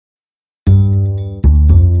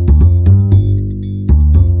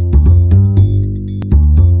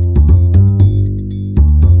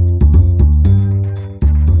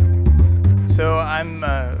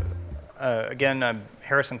again, I'm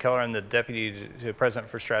Harrison Keller. I'm the Deputy to President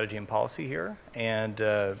for Strategy and Policy here. And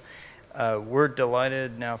we're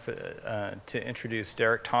delighted now to introduce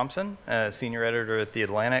Derek Thompson, Senior Editor at The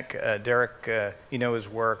Atlantic. Derek, you know his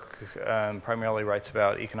work, primarily writes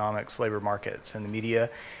about economics, labor markets, and the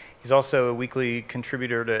media. He's also a weekly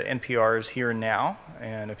contributor to NPR's Here and Now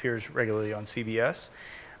and appears regularly on CBS.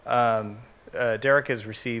 Derek has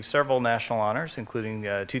received several national honors, including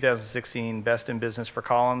 2016 Best in Business for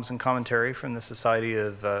Columns and Commentary from the Society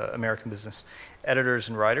of American Business Editors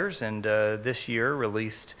and Writers, and this year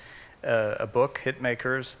released a book,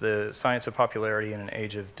 Hitmakers, The Science of Popularity in an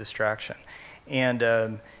Age of Distraction. And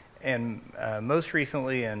most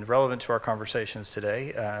recently, and relevant to our conversations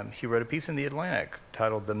today, he wrote a piece in The Atlantic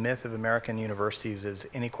titled The Myth of American Universities as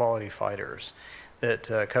Inequality Fighters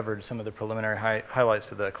that covered some of the preliminary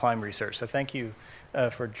highlights of the climate research. So thank you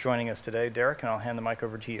for joining us today, Derek, and I'll hand the mic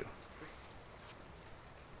over to you.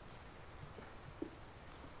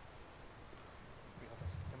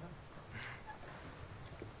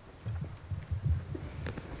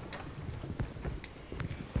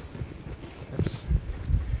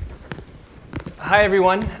 Hi,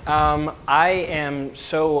 everyone. I am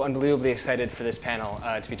so unbelievably excited for this panel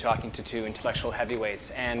to be talking to two intellectual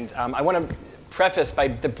heavyweights. And I want to preface by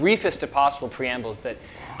the briefest of possible preambles that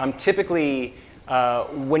typically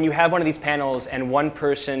when you have one of these panels and one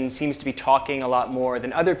person seems to be talking a lot more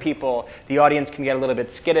than other people, the audience can get a little bit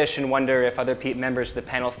skittish and wonder if other members of the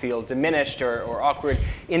panel feel diminished or awkward.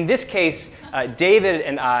 In this case, David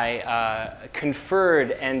and I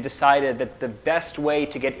conferred and decided that the best way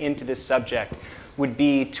to get into this subject would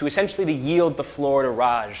be to essentially to yield the floor to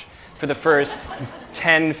Raj for the first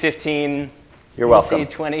 10, 15, You're welcome.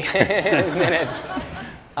 20 minutes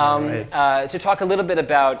to talk a little bit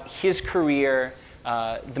about his career,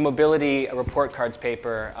 the mobility report cards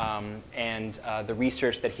paper, and the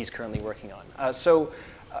research that he's currently working on.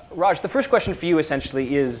 Raj, the first question for you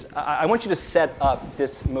essentially is, I want you to set up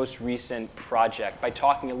this most recent project by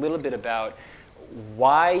talking a little bit about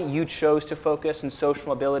why you chose to focus on social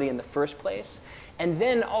mobility in the first place, and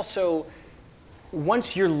then also,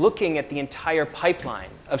 once you're looking at the entire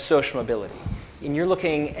pipeline of social mobility, and you're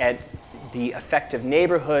looking at the effect of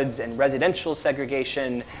neighborhoods and residential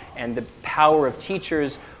segregation and the power of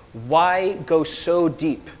teachers, why go so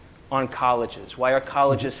deep on colleges? Why are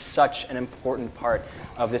colleges such an important part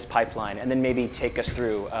of this pipeline? And then maybe take us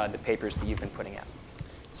through the papers that you've been putting out.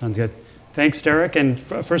 Sounds good. Thanks, Derek. And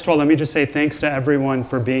first of all, let me just say thanks to everyone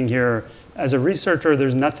for being here. As a researcher,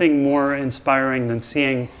 there's nothing more inspiring than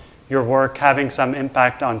seeing your work having some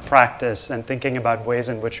impact on practice and thinking about ways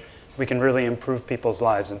in which we can really improve people's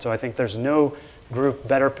lives. And so I think there's no group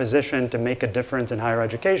better positioned to make a difference in higher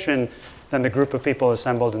education than the group of people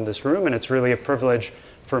assembled in this room. And it's really a privilege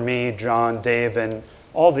for me, John, Dave, and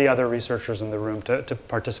all the other researchers in the room to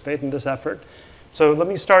participate in this effort. So let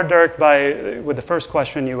me start, Derek, with the first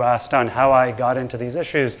question you asked on how I got into these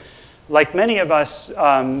issues. Like many of us,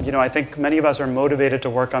 I think many of us are motivated to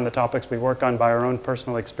work on the topics we work on by our own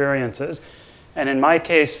personal experiences. And in my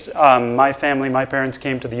case, my family, my parents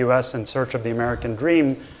came to the US in search of the American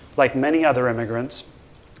dream, like many other immigrants.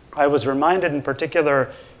 I was reminded in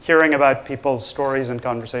particular, hearing about people's stories and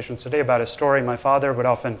conversations today, about a story my father would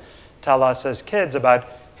often tell us as kids about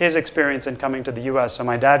his experience in coming to the US. So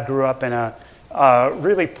my dad grew up in a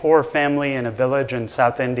really poor family in a village in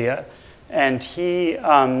South India. And he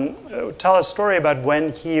tell a story about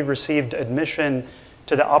when he received admission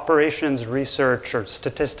to the operations research or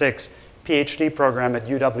statistics PhD program at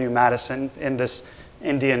UW-Madison in this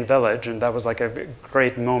Indian village. And that was like a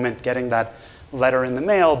great moment getting that letter in the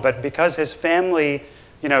mail. But because his family,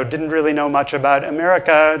 didn't really know much about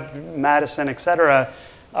America, Madison, et cetera,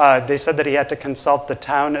 they said that he had to consult the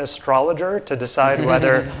town astrologer to decide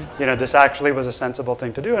whether this actually was a sensible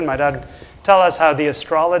thing to do. And my dad tell us how the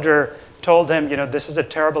astrologer told him, this is a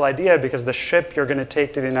terrible idea because the ship you're going to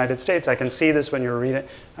take to the United States, I can see this when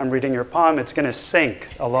I'm reading your poem, it's going to sink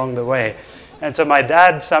along the way. And so my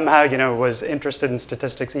dad somehow, was interested in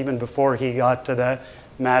statistics even before he got to the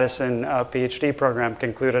Madison PhD program,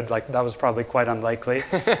 concluded like that was probably quite unlikely.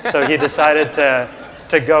 So he decided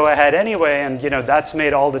to go ahead anyway, and that's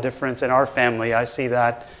made all the difference in our family. I see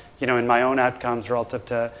that, in my own outcomes relative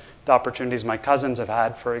to the opportunities my cousins have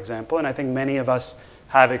had, for example, and I think many of us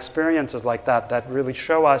have experiences like that really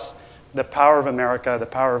show us the power of America, the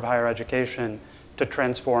power of higher education to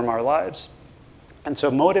transform our lives. And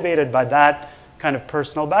so motivated by that kind of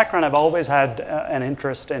personal background, I've always had an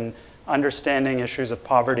interest in understanding issues of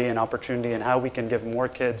poverty and opportunity and how we can give more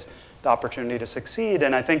kids the opportunity to succeed.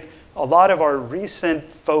 And I think a lot of our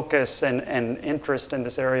recent focus and interest in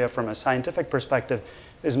this area from a scientific perspective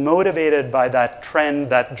is motivated by that trend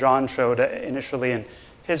that John showed initially in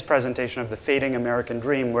his presentation of the fading American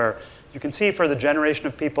dream, where you can see for the generation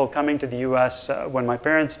of people coming to the US when my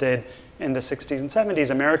parents did in the 60s and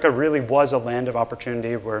 70s, America really was a land of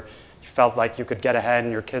opportunity where you felt like you could get ahead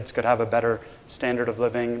and your kids could have a better standard of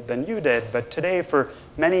living than you did. But today, for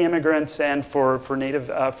many immigrants and for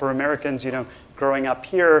Americans, growing up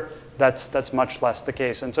here, that's much less the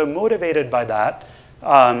case. And so motivated by that,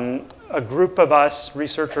 a group of us,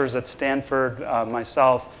 researchers at Stanford,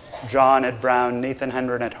 myself, John at Brown, Nathan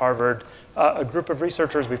Hendren at Harvard, a group of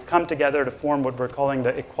researchers, we've come together to form what we're calling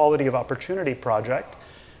the Equality of Opportunity Project,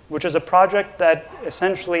 which is a project that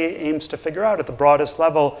essentially aims to figure out at the broadest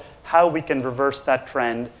level how we can reverse that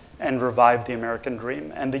trend and revive the American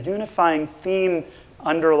dream. And the unifying theme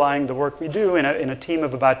underlying the work we do in a team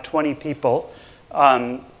of about 20 people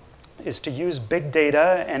is to use big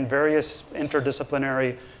data and various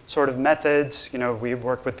interdisciplinary sort of methods. We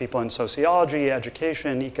work with people in sociology,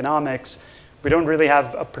 education, economics. We don't really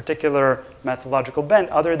have a particular methodological bent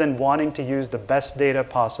other than wanting to use the best data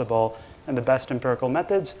possible and the best empirical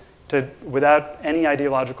methods to, without any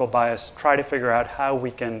ideological bias, try to figure out how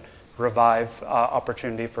we can revive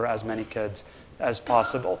opportunity for as many kids as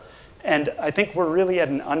possible. And I think we're really at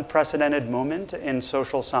an unprecedented moment in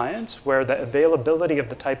social science where the availability of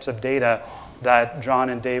the types of data that John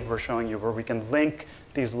and Dave were showing you, where we can link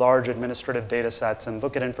these large administrative data sets and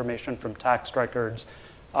look at information from tax records,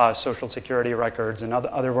 social security records, and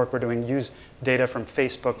other work we're doing, use data from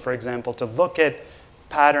Facebook, for example, to look at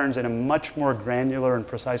patterns in a much more granular and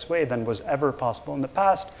precise way than was ever possible in the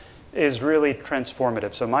past, is really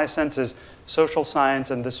transformative. So my sense is social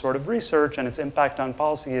science and this sort of research and its impact on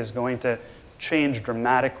policy is going to change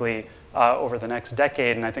dramatically over the next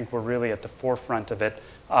decade, and I think we're really at the forefront of it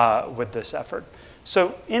with this effort.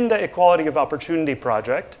 So in the Equality of Opportunity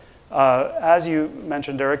Project, as you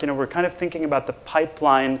mentioned, Derek, we're kind of thinking about the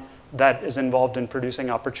pipeline that is involved in producing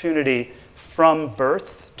opportunity from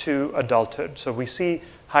birth to adulthood. So we see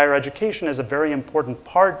higher education as a very important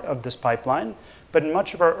part of this pipeline, but in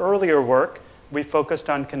much of our earlier work, we focused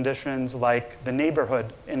on conditions like the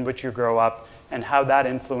neighborhood in which you grow up and how that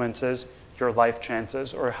influences your life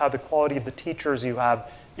chances, or how the quality of the teachers you have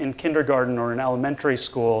in kindergarten or in elementary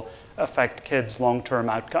school affect kids' long-term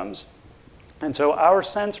outcomes. And so our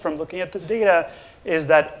sense from looking at this data is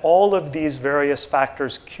that all of these various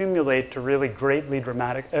factors cumulate to really greatly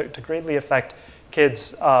affect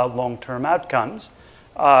kids' long-term outcomes.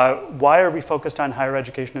 Why are we focused on higher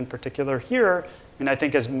education in particular here? I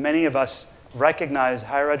think as many of us recognize,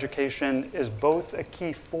 higher education is both a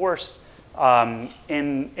key force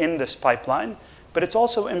in this pipeline, but it's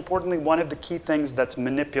also importantly one of the key things that's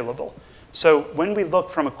manipulable. So when we look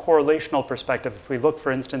from a correlational perspective, if we look,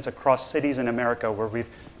 for instance, across cities in America where we've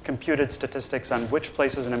computed statistics on which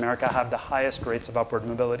places in America have the highest rates of upward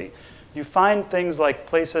mobility, you find things like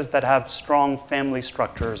places that have strong family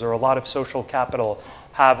structures or a lot of social capital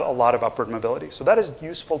have a lot of upward mobility. So that is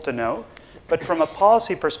useful to know. But from a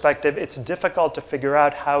policy perspective, it's difficult to figure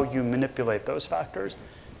out how you manipulate those factors.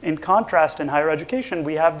 In contrast, in higher education,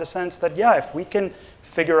 we have the sense that, yeah, if we can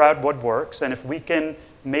figure out what works, and if we can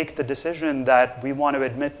make the decision that we want to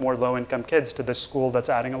admit more low-income kids to this school that's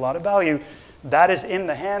adding a lot of value, that is in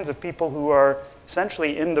the hands of people who are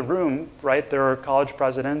essentially in the room, right? There are college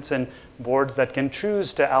presidents and boards that can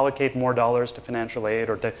choose to allocate more dollars to financial aid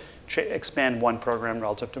or to expand one program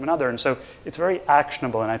relative to another. And so it's very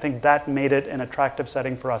actionable, and I think that made it an attractive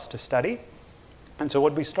setting for us to study. And so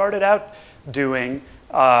what we started out doing,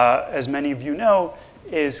 as many of you know,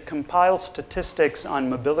 is compile statistics on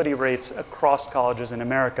mobility rates across colleges in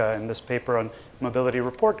America in this paper on mobility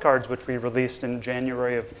report cards, which we released in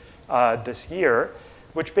January of this year,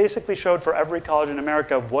 which basically showed for every college in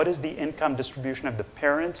America what is the income distribution of the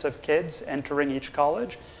parents of kids entering each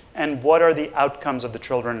college, and what are the outcomes of the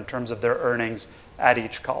children in terms of their earnings at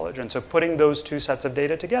each college. And so putting those two sets of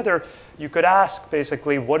data together, you could ask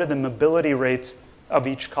basically what do the mobility rates of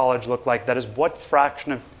each college look like? That is, what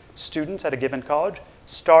fraction of students at a given college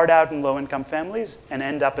start out in low-income families and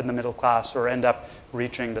end up in the middle class or end up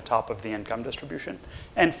reaching the top of the income distribution.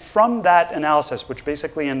 And from that analysis, which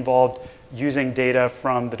basically involved using data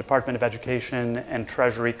from the Department of Education and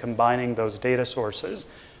Treasury, combining those data sources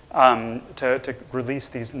to release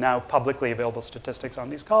these now publicly available statistics on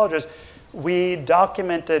these colleges, we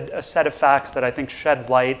documented a set of facts that I think shed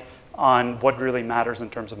light on what really matters in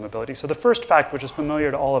terms of mobility. So the first fact, which is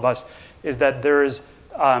familiar to all of us, is that there is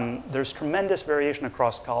there's tremendous variation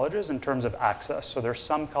across colleges in terms of access. So there's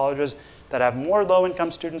some colleges that have more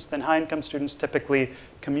low-income students than high-income students, typically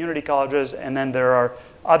community colleges, and then there are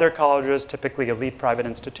other colleges, typically elite private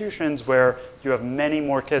institutions, where you have many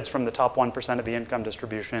more kids from the top 1% of the income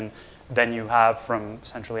distribution than you have from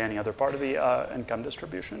essentially any other part of the income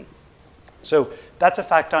distribution. So that's a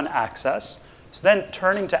fact on access. So then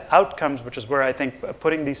turning to outcomes, which is where I think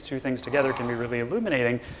putting these two things together can be really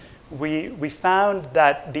illuminating, we found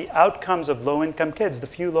that the outcomes of low-income kids, the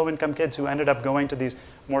few low-income kids who ended up going to these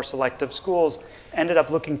more selective schools, ended up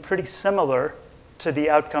looking pretty similar to the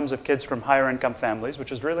outcomes of kids from higher income families,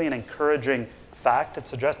 which is really an encouraging fact. It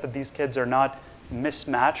suggests that these kids are not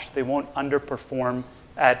mismatched. They won't underperform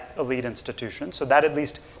at elite institutions. So that at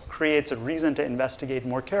least creates a reason to investigate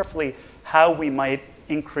more carefully how we might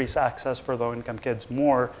increase access for low-income kids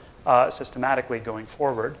more systematically going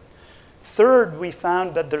forward. Third, we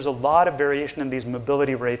found that there's a lot of variation in these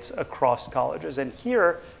mobility rates across colleges. And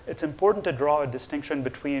here, it's important to draw a distinction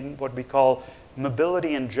between what we call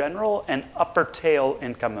mobility in general and upper tail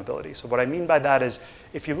income mobility. So what I mean by that is,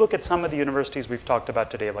 if you look at some of the universities we've talked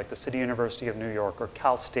about today, like the City University of New York or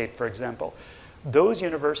Cal State, for example, those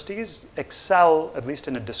universities excel, at least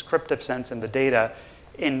in a descriptive sense in the data,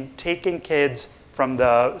 in taking kids from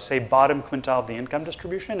the, say, bottom quintile of the income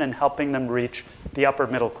distribution and helping them reach the upper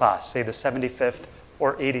middle class, say the 75th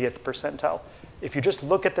or 80th percentile. If you just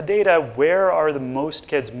look at the data, where are the most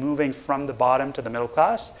kids moving from the bottom to the middle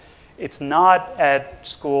class? It's not at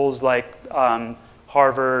schools like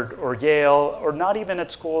Harvard or Yale, or not even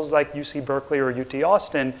at schools like UC Berkeley or UT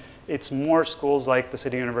Austin. It's more schools like the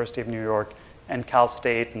City University of New York and Cal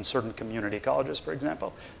State and certain community colleges, for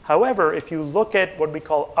example. However, if you look at what we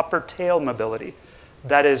call upper tail mobility,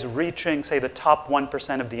 that is reaching, say, the top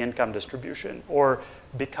 1% of the income distribution, or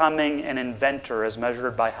becoming an inventor as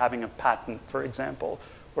measured by having a patent, for example,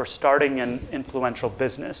 or starting an influential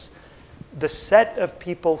business, the set of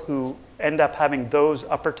people who end up having those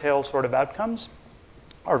upper tail sort of outcomes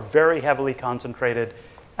are very heavily concentrated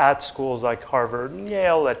at schools like Harvard and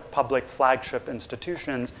Yale, at public flagship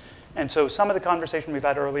institutions. And so some of the conversation we've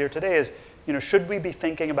had earlier today is, should we be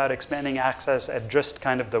thinking about expanding access at just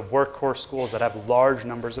kind of the workhorse schools that have large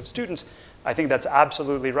numbers of students? I think that's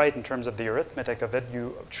absolutely right in terms of the arithmetic of it.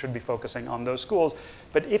 You should be focusing on those schools.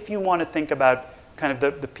 But if you want to think about kind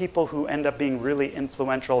of the people who end up being really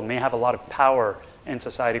influential, may have a lot of power in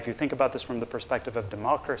society, if you think about this from the perspective of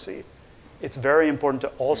democracy, it's very important to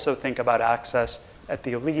also think about access at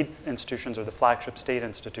the elite institutions or the flagship state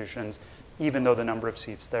institutions, even though the number of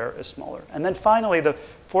seats there is smaller. And then finally, the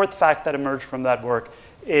fourth fact that emerged from that work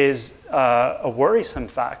is a worrisome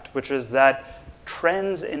fact, which is that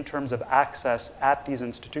trends in terms of access at these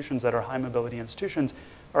institutions that are high mobility institutions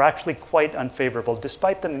are actually quite unfavorable.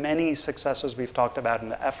 Despite the many successes we've talked about and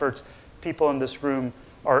the efforts people in this room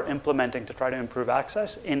are implementing to try to improve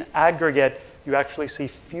access, in aggregate, you actually see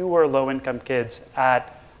fewer low-income kids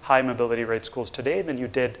at high mobility rate schools today than you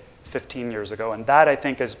did 15 years ago. And that, I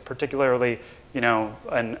think, is particularly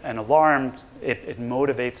an alarm. It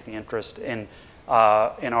motivates the interest in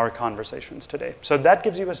our conversations today. So that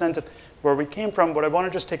gives you a sense of where we came from. What I want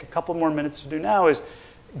to just take a couple more minutes to do now is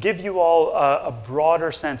give you all a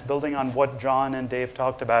broader sense, building on what John and Dave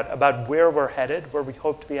talked about where we're headed, where we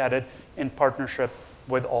hope to be headed in partnership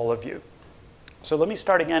with all of you. So let me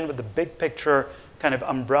start again with the big picture kind of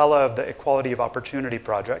umbrella of the Equality of Opportunity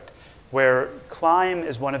Project, where CLIMB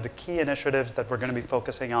is one of the key initiatives that we're going to be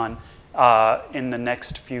focusing on in the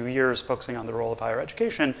next few years, focusing on the role of higher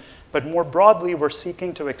education. But more broadly, we're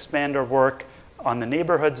seeking to expand our work on the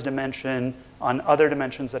neighborhoods dimension, on other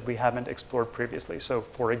dimensions that we haven't explored previously. So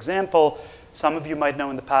for example, some of you might know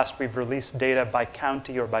in the past we've released data by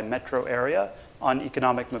county or by metro area on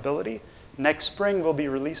economic mobility. Next spring, we'll be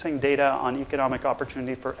releasing data on economic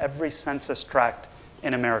opportunity for every census tract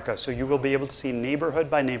in America. So you will be able to see neighborhood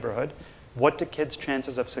by neighborhood, what do kids'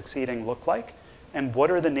 chances of succeeding look like, and what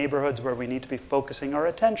are the neighborhoods where we need to be focusing our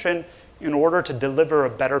attention in order to deliver a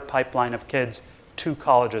better pipeline of kids to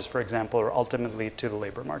colleges, for example, or ultimately to the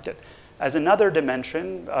labor market. As another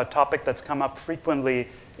dimension, a topic that's come up frequently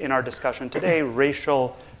in our discussion today,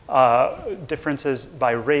 racial differences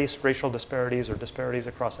by race, racial disparities or disparities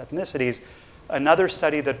across ethnicities. Another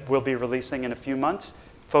study that we'll be releasing in a few months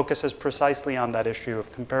focuses precisely on that issue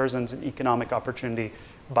of comparisons in economic opportunity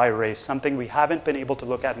by race, something we haven't been able to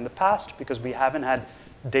look at in the past because we haven't had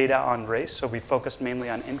data on race, so we focused mainly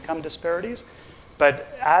on income disparities.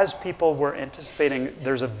 But as people were anticipating,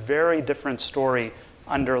 there's a very different story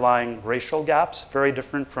underlying racial gaps, very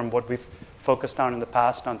different from what we've focused on in the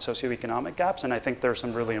past on socioeconomic gaps, and I think there are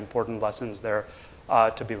some really important lessons there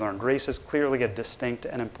to be learned. Race is clearly a distinct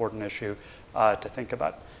and important issue to think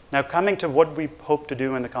about. Now, coming to what we hope to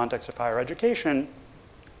do in the context of higher education,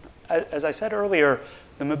 as I said earlier,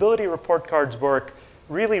 the mobility report cards work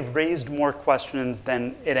really raised more questions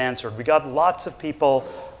than it answered. We got lots of people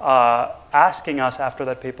asking us after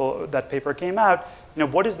that paper came out,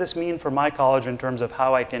 what does this mean for my college in terms of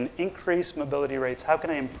how I can increase mobility rates? How can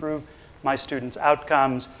I improve my students'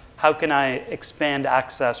 outcomes? How can I expand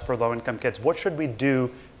access for low-income kids? What should we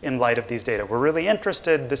do in light of these data? We're really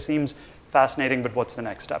interested. This seems fascinating, but what's the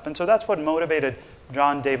next step? And so that's what motivated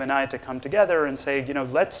John, Dave, and I to come together and say,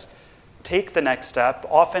 let's take the next step.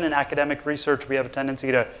 Often in academic research, we have a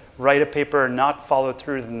tendency to write a paper and not follow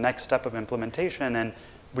through to the next step of implementation. And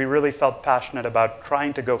we really felt passionate about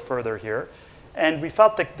trying to go further here. And we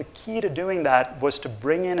felt that the key to doing that was to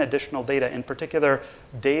bring in additional data, in particular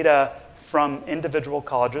data from individual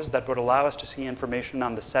colleges that would allow us to see information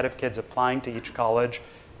on the set of kids applying to each college,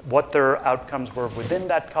 what their outcomes were within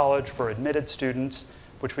that college for admitted students,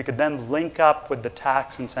 which we could then link up with the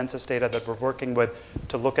tax and census data that we're working with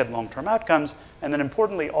to look at long-term outcomes. And then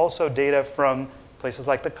importantly, also data from places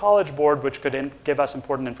like the College Board, which could give us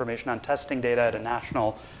important information on testing data at a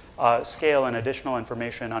national scale and additional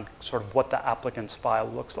information on sort of what the applicant's file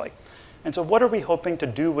looks like. And so what are we hoping to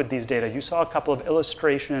do with these data? You saw a couple of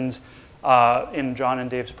illustrations in John and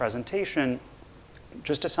Dave's presentation.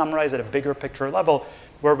 Just to summarize at a bigger picture level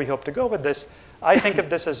where we hope to go with this, I think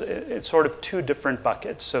of this as it's sort of two different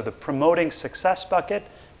buckets. So the promoting success bucket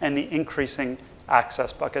and the increasing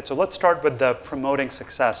access bucket. So let's start with the promoting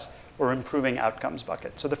success or improving outcomes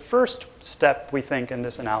bucket. So the first step, we think, in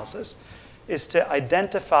this analysis is to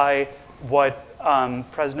identify what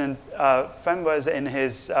President Fenwes in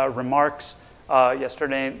his remarks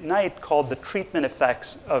yesterday night called the treatment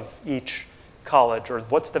effects of each college, or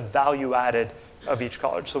what's the value added of each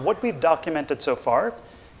college. So what we've documented so far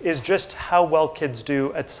is just how well kids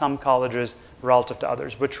do at some colleges relative to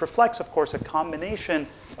others, which reflects, of course, a combination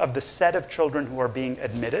of the set of children who are being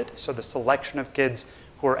admitted, so the selection of kids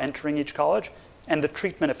who are entering each college, and the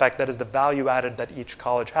treatment effect, that is the value added that each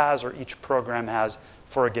college has or each program has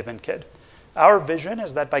for a given kid. Our vision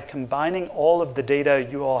is that by combining all of the data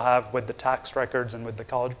you all have with the tax records and with the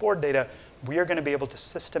College Board data, we are going to be able to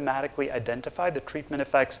systematically identify the treatment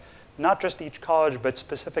effects, not just each college, but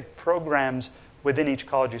specific programs within each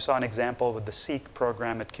college. You saw an example with the SEEK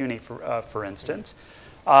program at CUNY, for instance.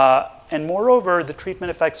 And moreover, the treatment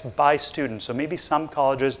effects by students. So maybe some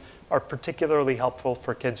colleges are particularly helpful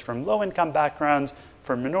for kids from low-income backgrounds,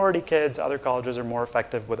 for minority kids. Other colleges are more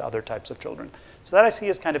effective with other types of children. So that I see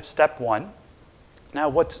as kind of step one. Now,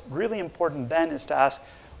 what's really important then is to ask,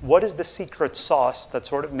 what is the secret sauce that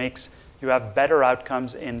sort of makes you have better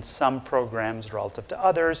outcomes in some programs relative to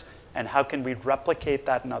others, and how can we replicate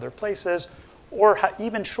that in other places? Or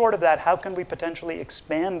even short of that, how can we potentially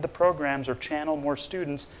expand the programs or channel more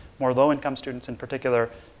students, more low-income students in particular,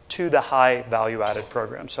 to the high value-added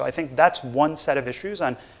programs? So I think that's one set of issues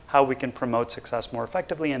on how we can promote success more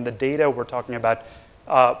effectively, and the data we're talking about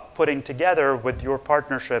putting together with your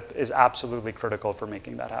partnership is absolutely critical for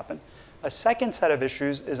making that happen. A second set of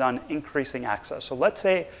issues is on increasing access. So let's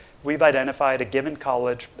say we've identified a given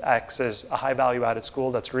college X as a high value-added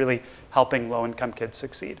school that's really helping low-income kids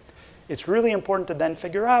succeed. It's really important to then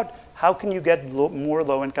figure out how can you get more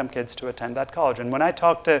low-income kids to attend that college. And when I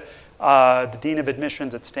talk to the Dean of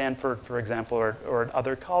Admissions at Stanford, for example, or at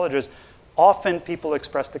other colleges, often people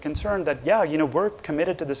express the concern that, yeah, we're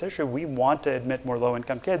committed to this issue. We want to admit more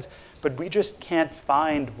low-income kids, but we just can't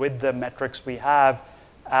find, with the metrics we have,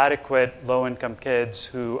 adequate low-income kids,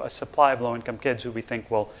 a supply of low-income kids who we think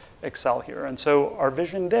will excel here. And so our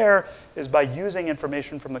vision there is, by using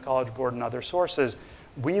information from the College Board and other sources,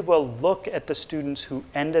 we will look at the students who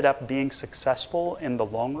ended up being successful in the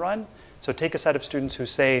long run. So take a set of students who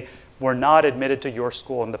say, were not admitted to your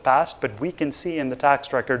school in the past, but we can see in the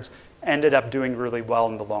tax records ended up doing really well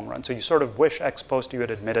in the long run. So you sort of wish ex post you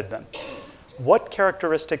had admitted them. What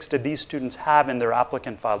characteristics do these students have in their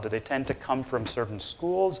applicant file? Do they tend to come from certain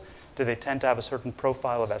schools? Do they tend to have a certain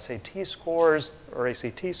profile of SAT scores or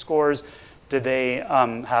ACT scores? Do they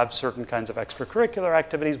have certain kinds of extracurricular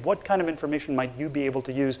activities? What kind of information might you be able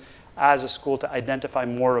to use as a school to identify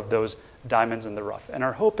more of those diamonds in the rough? And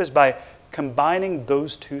our hope is, by combining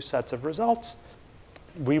those two sets of results,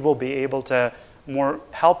 we will be able to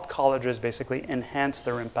help colleges basically enhance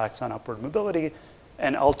their impacts on upward mobility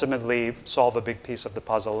and ultimately solve a big piece of the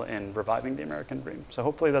puzzle in reviving the American dream. So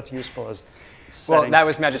hopefully that's useful as setting. Well, that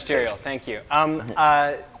was magisterial. Thank you.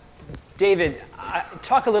 David,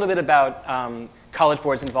 talk a little bit about College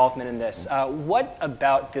Board's involvement in this. What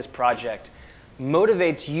about this project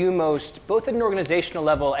motivates you most, both at an organizational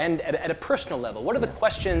level and at a personal level? What are the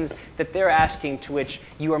questions that they're asking to which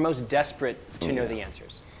you are most desperate to know the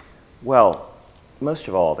answers? Well, most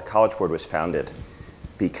of all, the College Board was founded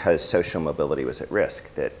because social mobility was at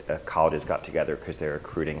risk, that colleges got together because they were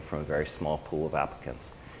recruiting from a very small pool of applicants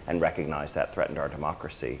and recognized that threatened our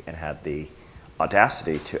democracy and had the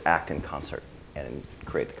audacity to act in concert and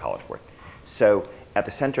create the College Board. So at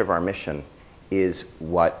the center of our mission is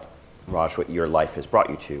what, Raj, what your life has brought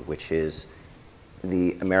you to, which is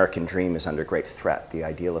the American dream is under great threat, the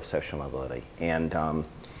ideal of social mobility. And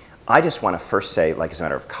I just want to first say, like as a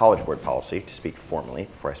matter of College Board policy, to speak formally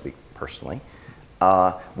before I speak personally,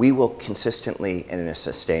 we will consistently and in a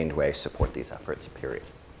sustained way support these efforts, period.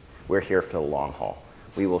 We're here for the long haul.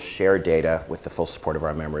 We will share data with the full support of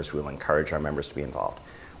our members. We will encourage our members to be involved.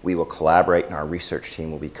 We will collaborate, and our research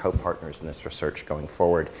team will be co-partners in this research going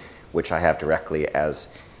forward, which I have directly as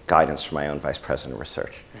guidance from my own vice president of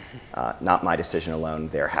research. Not my decision alone,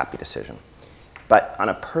 their happy decision. But on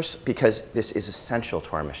a because this is essential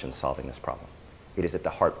to our mission, solving this problem. It is at the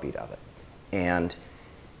heartbeat of it.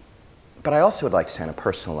 But I also would like to say on a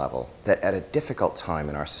personal level that at a difficult time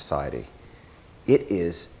in our society, it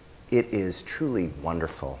is truly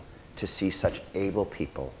wonderful to see such able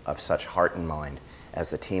people of such heart and mind as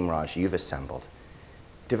the team, Raj, you've assembled,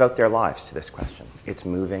 devote their lives to this question. It's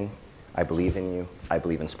moving. I believe in you. I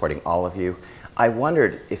believe in supporting all of you. I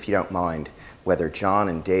wondered, if you don't mind, whether John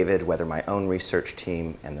and David, whether my own research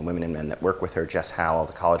team and the women and men that work with her, Jess Howell,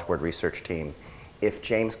 the College Board research team, if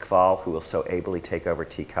James Kval, who will so ably take over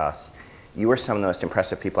TCAS, you are some of the most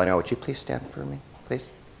impressive people I know. Would you please stand for me, please?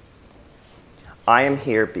 I am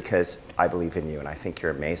here because I believe in you, and I think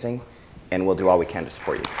you're amazing, and we'll do all we can to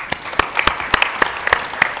support you.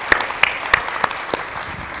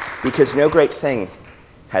 Because no great thing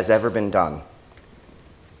has ever been done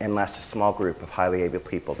unless a small group of highly able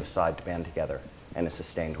people decide to band together and in a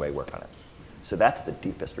sustained way work on it. So that's the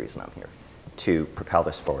deepest reason I'm here, to propel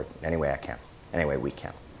this forward any way I can, any way we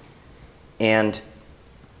can. And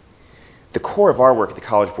the core of our work at the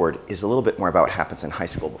College Board is a little bit more about what happens in high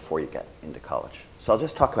school before you get into college. So I'll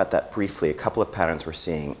just talk about that briefly, a couple of patterns we're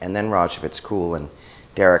seeing, and then Raj, if it's cool, and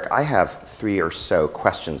Derek, I have 3 or so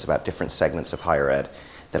questions about different segments of higher ed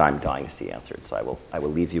that I'm dying to see answered, so I will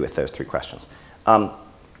leave you with those 3 questions.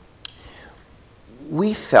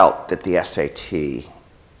 We felt that the SAT,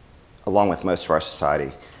 along with most of our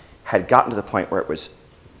society, had gotten to the point where it was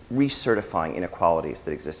recertifying inequalities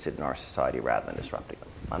that existed in our society rather than disrupting them.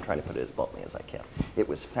 I'm trying to put it as bluntly as I can. It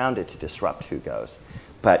was founded to disrupt who goes,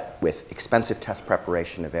 but with expensive test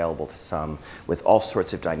preparation available to some, with all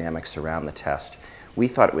sorts of dynamics around the test, we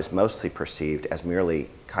thought it was mostly perceived as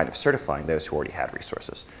merely kind of certifying those who already had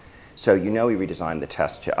resources. So we redesigned the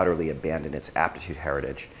test to utterly abandon its aptitude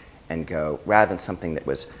heritage and go, rather than something that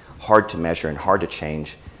was hard to measure and hard to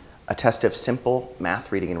change, a test of simple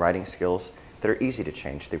math, reading, and writing skills that are easy to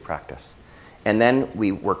change through practice. And then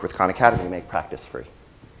we worked with Khan Academy to make practice free.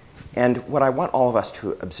 And what I want all of us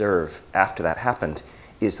to observe after that happened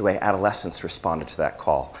is the way adolescents responded to that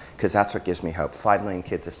call, because that's what gives me hope. 5 million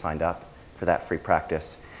kids have signed up for that free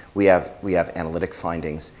practice. We have analytic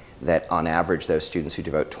findings that on average those students who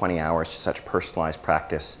devote 20 hours to such personalized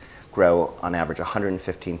practice grow on average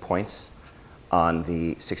 115 points on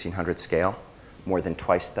the 1600 scale, more than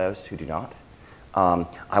twice those who do not.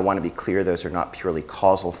 I want to be clear, those are not purely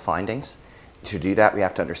causal findings. To do that, we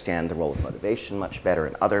have to understand the role of motivation much better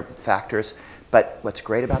and other factors. But what's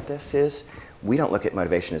great about this is we don't look at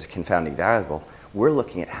motivation as a confounding variable. We're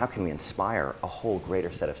looking at how can we inspire a whole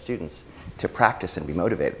greater set of students to practice and be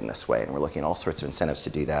motivated in this way. And we're looking at all sorts of incentives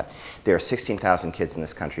to do that. There are 16,000 kids in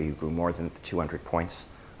this country who grew more than 200 points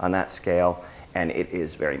on that scale. And it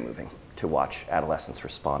is very moving to watch adolescents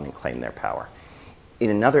respond and claim their power.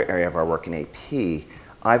 In another area of our work in AP,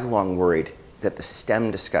 I've long worried that the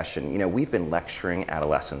STEM discussion, we've been lecturing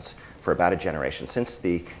adolescents for about a generation.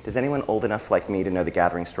 Does anyone old enough like me to know the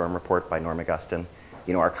Gathering Storm report by Norm Augustine?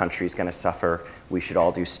 Our country's going to suffer, we should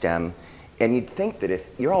all do STEM. And you'd think that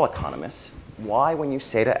if you're all economists, why, when you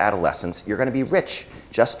say to adolescents, you're going to be rich,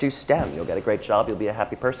 just do STEM, you'll get a great job, you'll be a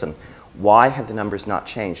happy person. Why have the numbers not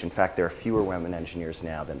changed? In fact, there are fewer women engineers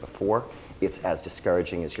now than before. It's as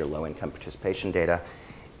discouraging as your low-income participation data.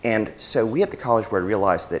 And so we at the College Board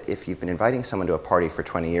realized that if you've been inviting someone to a party for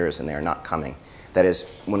 20 years and they're not coming, that is,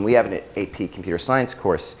 when we have an AP computer science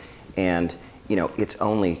course and the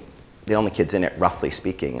only kids in it, roughly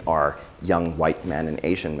speaking, are young white men and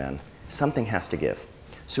Asian men, something has to give.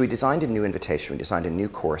 So we designed a new invitation. We designed a new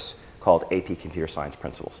course called AP Computer Science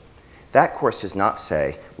Principles. That course does not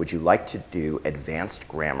say, would you like to do advanced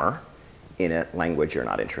grammar in a language you're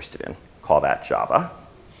not interested in? call that Java,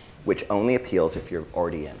 which only appeals if you're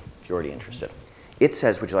already interested. It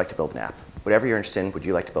says, would you like to build an app? Whatever you're interested in, would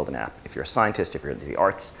you like to build an app? If you're a scientist, if you're into the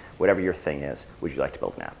arts, whatever your thing is, would you like to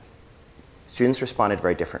build an app? Students responded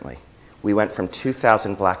very differently. We went from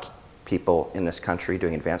 2,000 black people in this country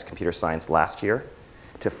doing advanced computer science last year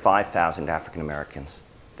to 5,000 African Americans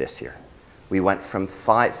this year. We went from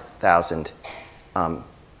 5,000, I want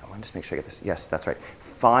to just make sure I get this, yes, that's right,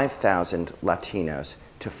 5,000 Latinos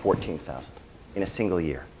to 14,000 in a single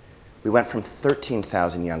year. We went from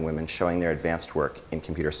 13,000 young women showing their advanced work in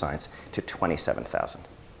computer science to 27,000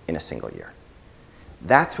 in a single year.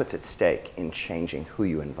 That's what's at stake in changing who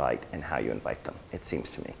you invite and how you invite them, it seems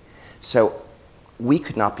to me. So we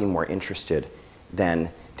could not be more interested than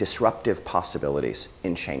disruptive possibilities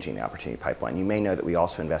in changing the opportunity pipeline. You may know that we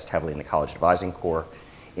also invest heavily in the College Advising Corps,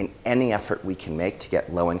 in any effort we can make to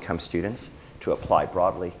get low-income students to apply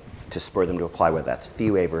broadly, to spur them to apply, whether that's fee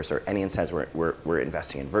waivers or any incentives. We're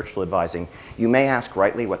investing in virtual advising. You may ask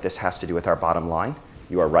rightly what this has to do with our bottom line.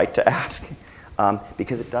 You are right to ask,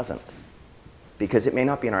 because it doesn't. Because it may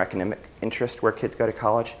not be in our economic interest where kids go to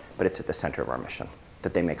college, but it's at the center of our mission,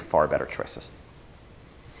 that they make far better choices.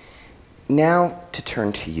 Now to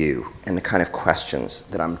turn to you and the kind of questions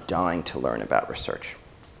that I'm dying to learn about research,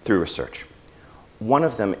 through research. One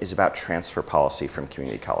of them is about transfer policy from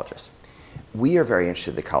community colleges. We are very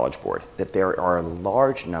interested at the College Board that there are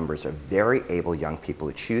large numbers of very able young people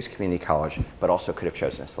who choose community college, but also could have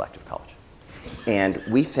chosen a selective college. And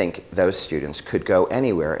we think those students could go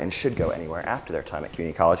anywhere and should go anywhere after their time at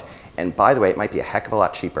community college. And by the way, it might be a heck of a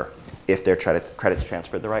lot cheaper if their credits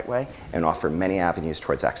transferred the right way and offer many avenues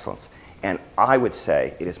towards excellence. And I would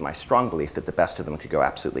say it is my strong belief that the best of them could go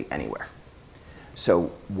absolutely anywhere.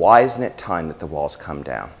 So why isn't it time that the walls come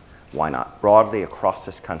down? Why not broadly across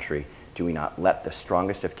this country do we not let the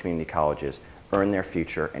strongest of community colleges earn their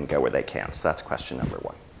future and go where they can? So that's question number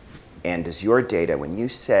one. And does your data, when you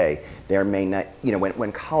say there may not,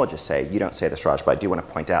 when colleges say, you don't say this, Raj, but I do want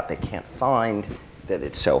to point out they can't find, that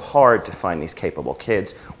it's so hard to find these capable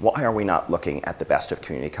kids, why are we not looking at the best of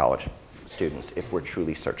community college students if we're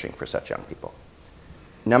truly searching for such young people?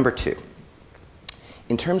 Number two,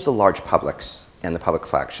 in terms of large publics and the public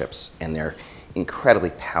flagships and their incredibly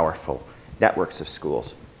powerful networks of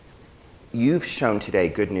schools, you've shown today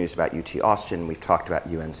good news about UT Austin. We've talked about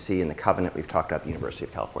UNC and the Covenant. We've talked about the University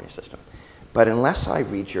of California system. But unless I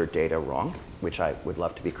read your data wrong, which I would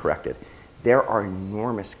love to be corrected, there are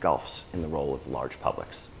enormous gulfs in the role of large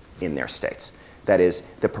publics in their states. That is,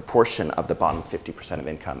 the proportion of the bottom 50% of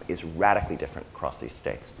income is radically different across these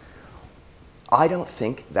states. I don't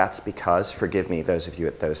think that's because, forgive me, those of you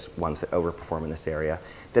at those ones that overperform in this area,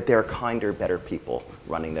 that there are kinder, better people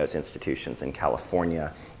running those institutions in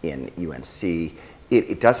California, in UNC.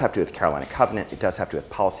 It does have to do with the Carolina Covenant. It does have to do with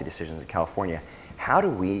policy decisions in California. How do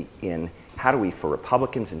we, for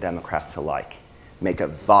Republicans and Democrats alike, make a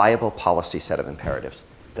viable policy set of imperatives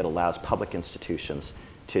that allows public institutions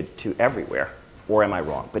to everywhere? Or am I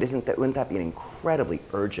wrong? But wouldn't that be an incredibly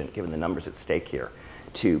urgent, given the numbers at stake here,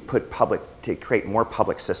 to create more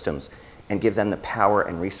public systems and give them the power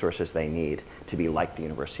and resources they need to be like the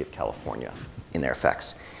University of California in their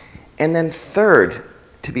effects? And then third,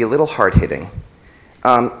 to be a little hard-hitting,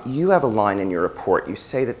 you have a line in your report. You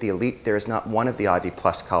say that the elite, there is not one of the Ivy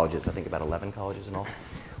Plus colleges, I think about 11 colleges in all,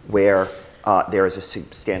 where there is a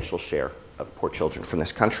substantial share of poor children from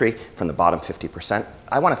this country, from the bottom 50%.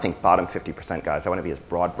 I want to think bottom 50%, guys. I want to be as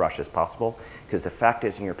broad brush as possible, because the fact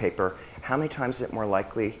is in your paper, how many times is it more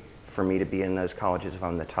likely for me to be in those colleges if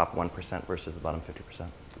I'm in the top 1% versus the bottom 50%?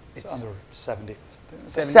 It's under 70.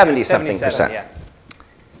 70-something percent. Yeah.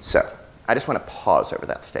 So I just want to pause over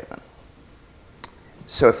that statement.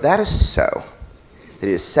 So if that is so, that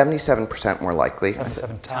it is 77% more likely.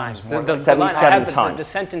 77 times The more. line, 77 times. The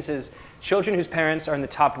sentence is, children whose parents are in the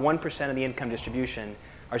top 1% of the income distribution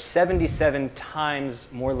are 77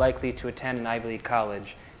 times more likely to attend an Ivy League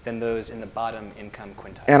college than those in the bottom income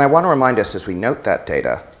quintile. And I want to remind us as we note that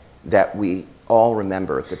data that we all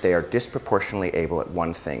remember that they are disproportionately able at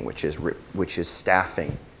one thing, which is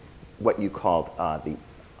staffing what you called the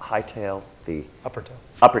high tail, the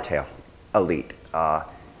upper tail elite,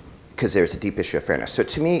 because there's a deep issue of fairness. So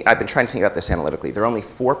to me, I've been trying to think about this analytically. There are only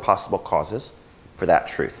 4 possible causes for that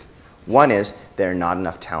truth. One is there are not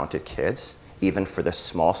enough talented kids, even for the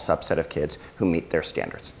small subset of kids who meet their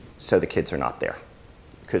standards. So the kids are not there,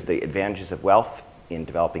 because the advantages of wealth in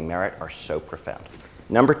developing merit are so profound.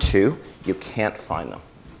 Number 2, you can't find them.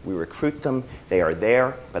 We recruit them, they are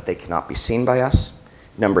there, but they cannot be seen by us.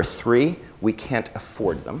 Number 3, we can't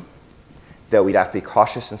afford them, though we'd have to be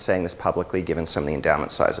cautious in saying this publicly given some of the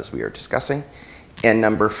endowment sizes we are discussing. And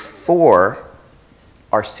number 4,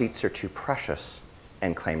 our seats are too precious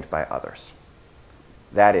and claimed by others.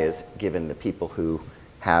 That is, given the people who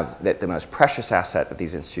have that the most precious asset of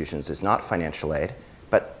these institutions is not financial aid,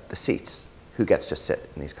 but the seats, who gets to sit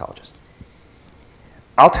in these colleges.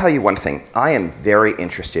 I'll tell you one thing. I am very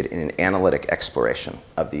interested in an analytic exploration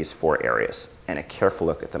of these 4 areas and a careful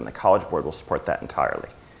look at them. The College Board will support that entirely.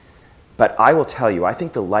 But I will tell you, I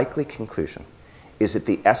think the likely conclusion is that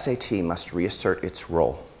the SAT must reassert its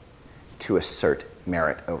role to assert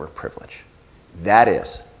merit over privilege. That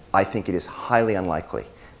is, I think it is highly unlikely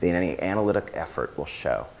that any analytic effort will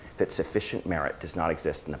show that sufficient merit does not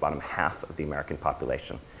exist in the bottom half of the American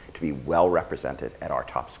population to be well represented at our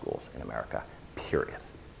top schools in America, period.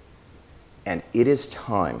 And it is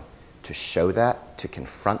time to show that, to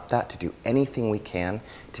confront that, to do anything we can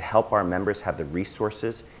to help our members have the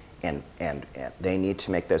resources and they need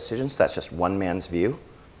to make those decisions. That's just one man's view.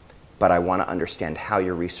 But I want to understand how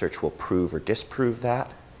your research will prove or disprove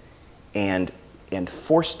that and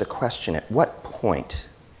force the question, at what point,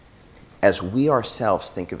 as we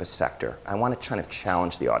ourselves think of a sector, I want to kind of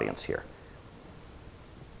challenge the audience here.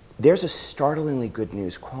 There's a startlingly good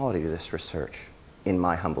news quality to this research, in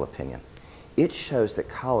my humble opinion. It shows that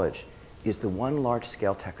college is the one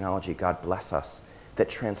large-scale technology, God bless us, that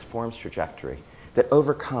transforms trajectory, that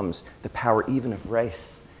overcomes the power even of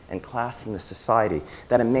race and class in the society.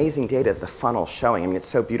 That amazing data of the funnel showing, I mean, it's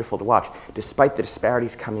so beautiful to watch. Despite the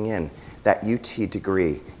disparities coming in, that UT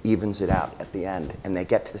degree evens it out at the end, and they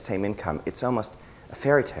get to the same income. It's almost a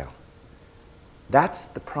fairy tale. That's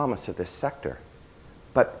the promise of this sector.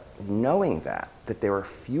 But knowing that there are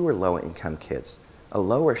fewer low-income kids, a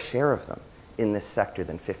lower share of them in this sector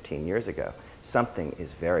than 15 years ago, something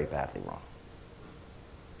is very badly wrong.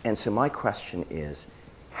 And so my question is,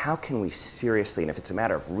 how can we seriously, and if it's a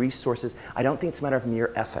matter of resources, I don't think it's a matter of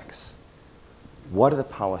mere ethics. What are the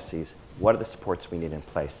policies, what are the supports we need in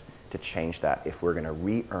place to change that if we're going to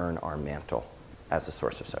re-earn our mantle as a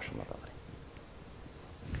source of social mobility?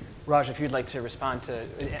 Raj, if you'd like to respond to,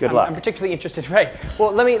 Good luck. I'm particularly interested. Right.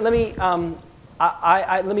 Well, let me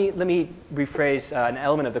rephrase an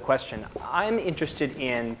element of the question. I'm interested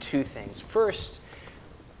in 2 things. First,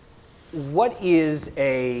 what is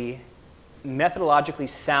a methodologically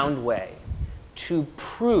sound way to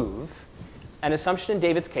prove an assumption in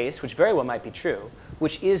David's case, which very well might be true,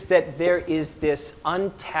 which is that there is this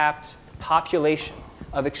untapped population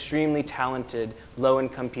of extremely talented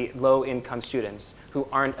low-income students who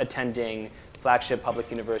aren't attending flagship public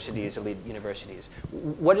universities, elite universities.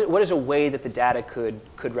 What is a way that the data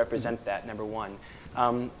could represent that, number 1?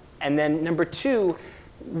 And then number 2,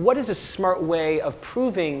 what is a smart way of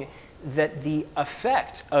proving that the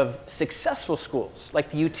effect of successful schools, like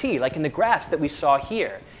the UT, like in the graphs that we saw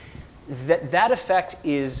here, that effect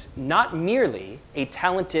is not merely a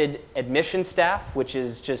talented admission staff, which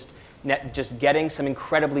is just getting some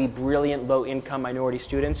incredibly brilliant low-income minority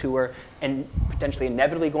students who are potentially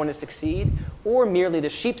inevitably going to succeed, or merely the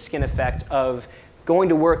sheepskin effect of going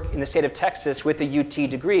to work in the state of Texas with a UT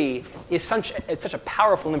degree is such a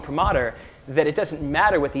powerful imprimatur that it doesn't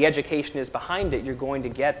matter what the education is behind it, you're going to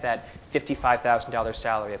get that $55,000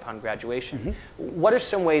 salary upon graduation. Mm-hmm. What are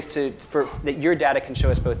some ways that your data can show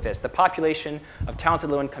us both this, the population of talented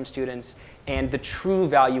low-income students and the true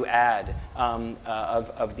value add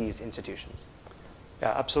of these institutions?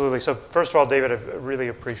 Yeah, absolutely. So first of all, David, I really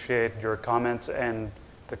appreciate your comments and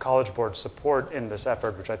the College Board's support in this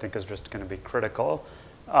effort, which I think is just going to be critical.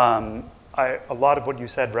 A lot of what you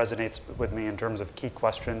said resonates with me in terms of key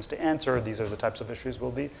questions to answer. These are the types of issues we'll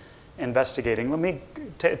be investigating. Let me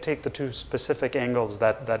take the 2 specific angles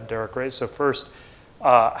that Derek raised. So first,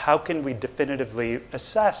 how can we definitively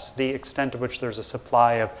assess the extent to which there's a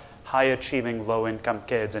supply of high-achieving, low-income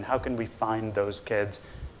kids, and how can we find those kids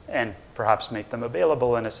and perhaps make them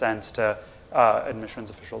available, in a sense, to admissions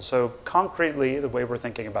officials? So concretely, the way we're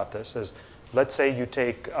thinking about this is, let's say you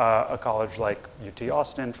take a college like UT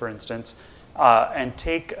Austin, for instance, and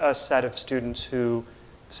take a set of students who,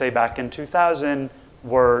 say back in 2000,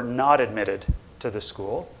 were not admitted to the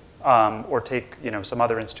school, or take some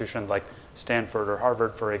other institution like Stanford or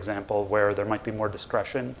Harvard, for example, where there might be more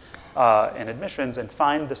discretion in admissions, and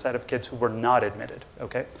find the set of kids who were not admitted,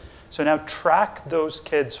 okay? So now track those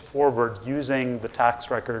kids forward using the tax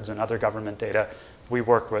records and other government data we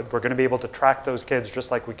work with. We're going to be able to track those kids just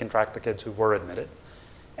like we can track the kids who were admitted,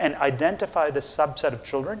 and identify the subset of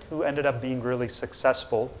children who ended up being really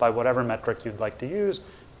successful by whatever metric you'd like to use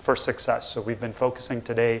for success. So we've been focusing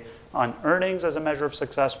today on earnings as a measure of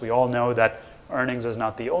success. We all know that earnings is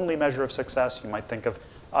not the only measure of success. You might think of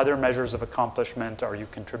other measures of accomplishment. Are you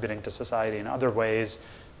contributing to society in other ways?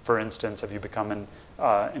 For instance, have you become an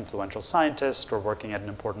influential scientist or working at an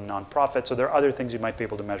important nonprofit? So there are other things you might be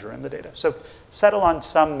able to measure in the data. So settle on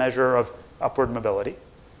some measure of upward mobility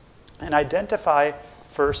and identify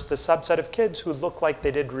first the subset of kids who look like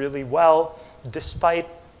they did really well despite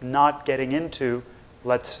not getting into,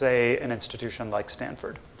 let's say, an institution like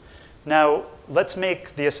Stanford. Now, let's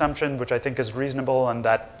make the assumption, which I think is reasonable and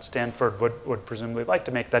that Stanford would presumably like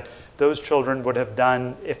to make, that those children would have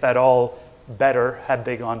done, if at all, better had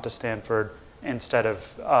they gone to Stanford instead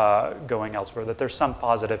of going elsewhere, that there's some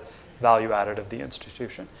positive value added of the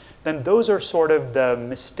institution. Then those are sort of the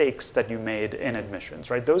mistakes that you made in admissions,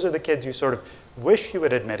 right? Those are the kids you sort of wish you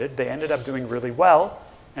had admitted. They ended up doing really well,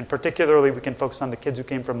 and particularly we can focus on the kids who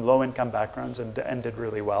came from low-income backgrounds and did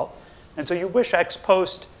really well. And so you wish ex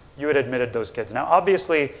post you had admitted those kids. Now,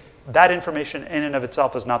 obviously, that information in and of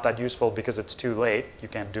itself is not that useful because it's too late. You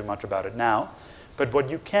can't do much about it now. But what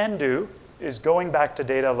you can do is going back to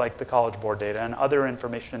data like the College Board data and other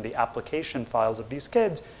information in the application files of these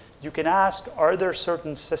kids, you can ask, are there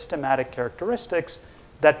certain systematic characteristics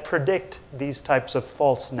that predict these types of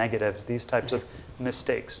false negatives, these types of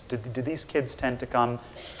mistakes? Do these kids tend to come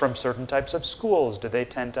from certain types of schools? Do they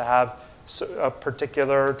tend to have a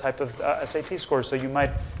particular type of SAT scores? So you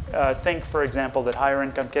might think, for example, that higher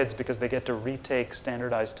income kids, because they get to retake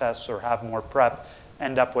standardized tests or have more prep,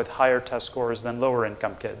 end up with higher test scores than lower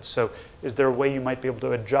income kids. So is there a way you might be able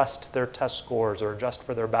to adjust their test scores or adjust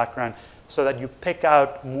for their background so that you pick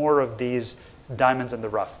out more of these diamonds in the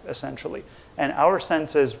rough, essentially? And our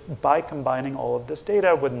sense is by combining all of this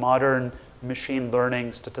data with modern machine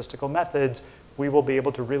learning statistical methods, we will be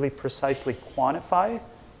able to really precisely quantify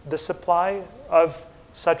the supply of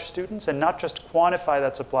such students, and not just quantify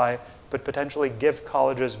that supply, but potentially give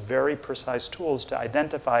colleges very precise tools to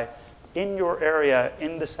identify in your area,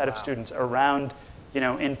 in the set of students around,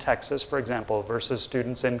 in Texas, for example, versus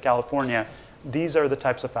students in California. These are the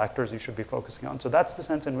types of factors you should be focusing on. So that's the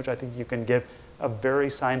sense in which I think you can give a very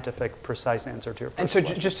scientific, precise answer to your first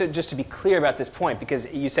question. And so just to be clear about this point, because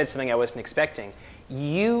you said something I wasn't expecting,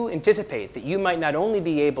 you anticipate that you might not only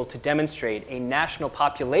be able to demonstrate a national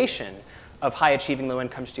population of high-achieving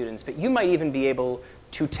low-income students, but you might even be able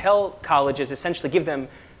to tell colleges, essentially give them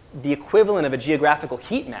the equivalent of a geographical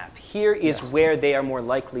heat map. Here is where they are more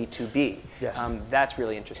likely to be. Yes. That's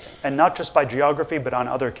really interesting. And not just by geography, but on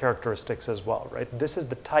other characteristics as well, right? This is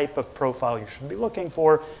the type of profile you should be looking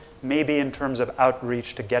for, maybe in terms of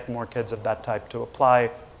outreach to get more kids of that type to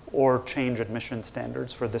apply or change admission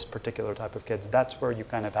standards for this particular type of kids. That's where you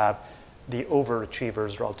kind of have the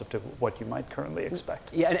overachievers relative to what you might currently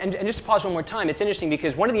expect. Yeah, and just to pause one more time, it's interesting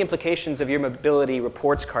because one of the implications of your mobility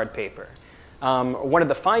reports card paper, one of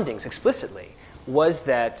the findings explicitly, was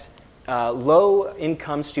that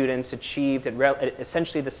low-income students achieved at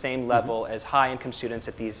essentially the same level as high-income students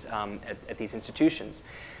at these institutions.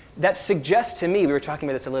 That suggests to me, we were talking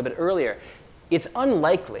about this a little bit earlier, it's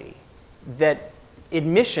unlikely that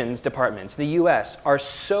admissions departments in the US are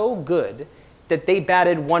so good that they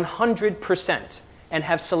batted 100% and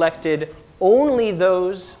have selected only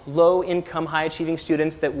those low-income, high-achieving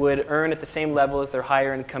students that would earn at the same level as their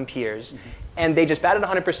higher-income peers. And they just batted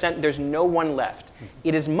 100%, there's no one left.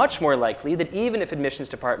 It is much more likely that even if admissions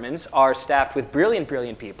departments are staffed with brilliant,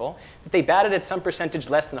 brilliant people, that they batted at some percentage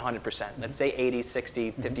less than 100%, let's say 80,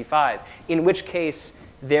 60, 55, in which case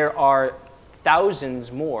there are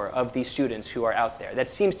thousands more of these students who are out there. That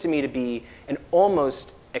seems to me to be an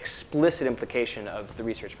almost explicit implication of the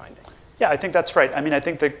research finding. Yeah, I think that's right. I mean, I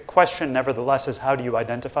think the question, nevertheless, is how do you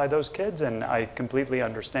identify those kids? And I completely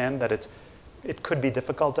understand that it could be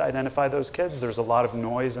difficult to identify those kids. There's a lot of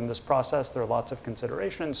noise in this process. There are lots of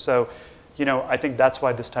considerations. So, I think that's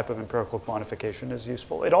why this type of empirical quantification is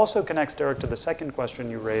useful. It also connects, Derek, to the second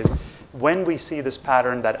question you raised. When we see this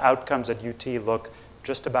pattern that outcomes at UT look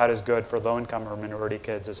just about as good for low-income or minority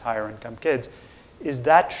kids as higher-income kids, is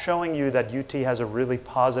that showing you that UT has a really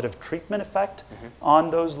positive treatment effect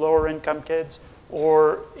on those lower-income kids?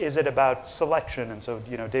 Or is it about selection? And so,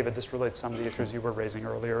 David, this relates to some of the issues you were raising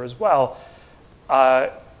earlier as well.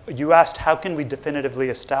 You asked, how can we definitively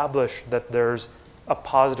establish that there's a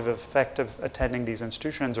positive effect of attending these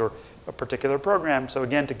institutions or a particular program? So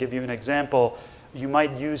again, to give you an example, you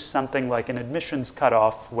might use something like an admissions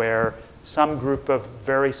cutoff where some group of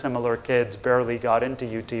very similar kids barely got into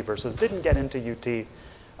UT versus didn't get into UT,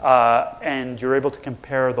 and you're able to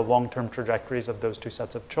compare the long-term trajectories of those two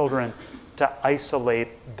sets of children to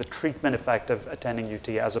isolate the treatment effect of attending UT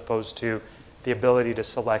as opposed to the ability to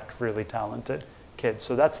select really talented kids.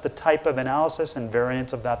 So that's the type of analysis and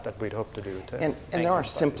variants of that we'd hope to do. And there are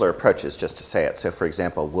simpler approaches, just to say it. So for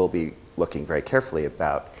example, we'll be looking very carefully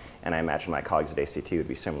about and I imagine my colleagues at ACT would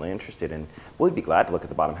be similarly interested in, we'd be glad to look at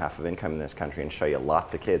the bottom half of income in this country and show you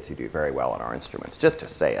lots of kids who do very well in our instruments, just to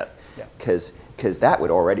say it, because that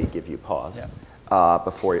would already give you pause.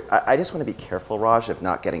 Before, I just want to be careful, Raj, of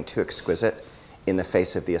not getting too exquisite in the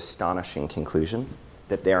face of the astonishing conclusion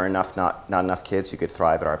that there are not enough kids who could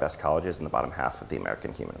thrive at our best colleges in the bottom half of the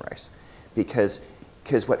American human race. Because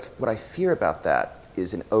what I fear about that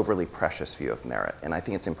is an overly precious view of merit, and I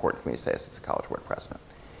think it's important for me to say this as a College Board president.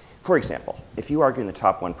 For example, if you argue in the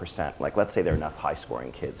top 1%, like let's say there are enough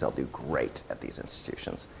high-scoring kids, they'll do great at these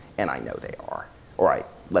institutions, and I know they are. Or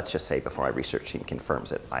let's just say before my research team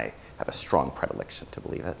confirms it, I have a strong predilection to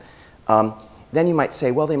believe it. Then you might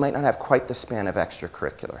say, well, they might not have quite the span of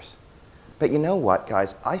extracurriculars. But you know what,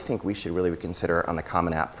 guys? I think we should really reconsider on the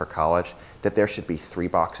Common App for college that there should be 3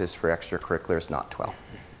 boxes for extracurriculars, not 12.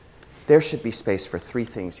 There should be space for 3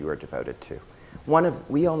 things you are devoted to.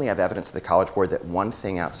 We only have evidence at the College Board that one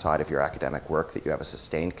thing outside of your academic work that you have a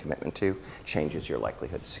sustained commitment to changes your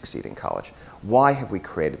likelihood to succeed in college. Why have we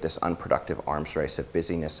created this unproductive arms race of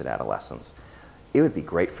busyness at adolescence? It would be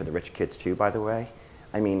great for the rich kids too, by the way.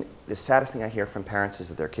 I mean, the saddest thing I hear from parents is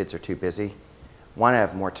that their kids are too busy. Want to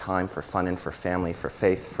have more time for fun and for family, for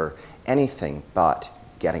faith, for anything but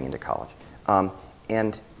getting into college.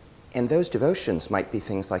 And those devotions might be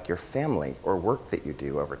things like your family or work that you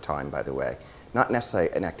do over time, by the way, not necessarily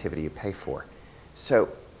an activity you pay for. So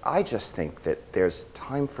I just think that there's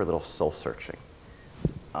time for a little soul searching,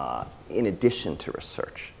 in addition to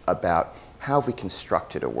research, about how have we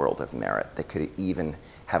constructed a world of merit that could even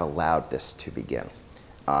have allowed this to begin.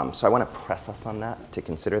 So I want to press us on that, to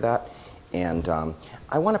consider that. And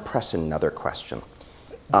I want to press another question.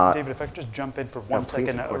 David, if I could just jump in for one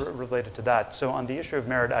second please, related to that. So on the issue of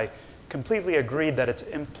merit, I completely agree that it's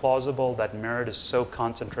implausible that merit is so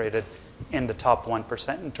concentrated in the top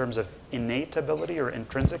 1% in terms of innate ability or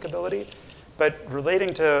intrinsic ability. But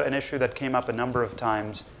relating to an issue that came up a number of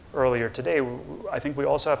times earlier today, I think we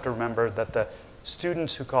also have to remember that the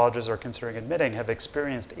students who colleges are considering admitting have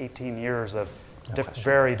experienced 18 years of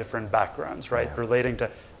very different backgrounds, right? Yeah. Relating to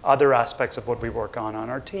other aspects of what we work on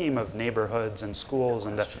our team, of neighborhoods and schools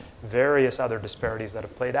and the various other disparities that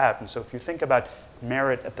have played out. And so if you think about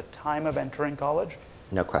merit at the time of entering college,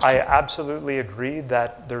 no question. I absolutely agree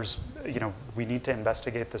that there's, we need to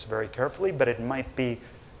investigate this very carefully, but it might be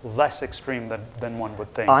less extreme than one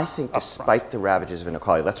would think. I think despite the ravages of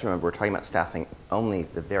inequality, let's remember we're talking about staffing only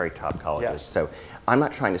the very top colleges. Yes. So I'm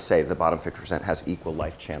not trying to say the bottom 50% has equal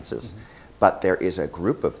life chances, but there is a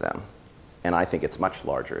group of them, and I think it's much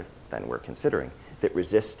larger than we're considering, that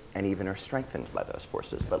resist and even are strengthened by those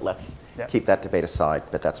forces. But let's keep that debate aside,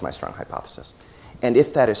 but that's my strong hypothesis. And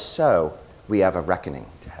if that is so, we have a reckoning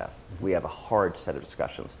to have. We have a hard set of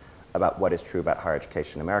discussions about what is true about higher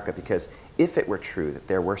education in America, because if it were true that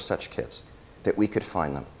there were such kids, that we could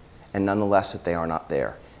find them, and nonetheless that they are not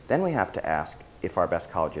there, then we have to ask if our best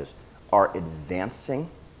colleges are advancing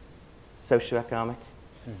socioeconomic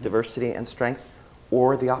diversity and strength,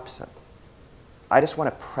 or the opposite. I just want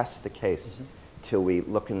to press the case till we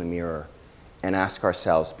look in the mirror and ask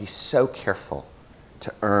ourselves, be so careful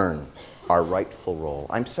to earn our rightful role.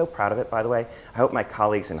 I'm so proud of it, by the way. I hope my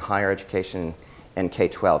colleagues in higher education and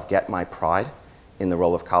K-12 get my pride in the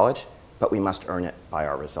role of college, but we must earn it by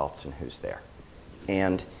our results and who's there.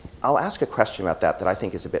 And I'll ask a question about that I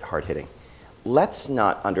think is a bit hard-hitting. Let's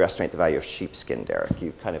not underestimate the value of sheepskin, Derek.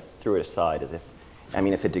 You kind of threw it aside as if,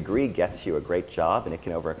 if a degree gets you a great job and it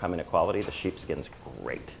can overcome inequality, the sheepskin's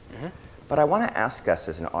great. But I want to ask us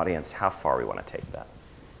as an audience how far we want to take that.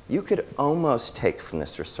 You could almost take from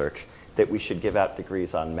this research that we should give out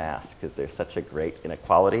degrees en masse because there's such a great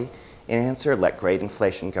inequality enhancer, let grade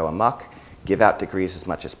inflation go amok, give out degrees as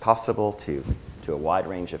much as possible to a wide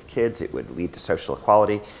range of kids. It would lead to social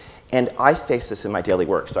equality. And I face this in my daily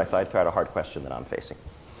work, so I thought I'd throw out a hard question that I'm facing.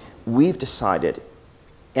 We've decided,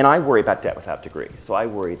 and I worry about debt without degree, so I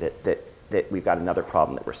worry that we've got another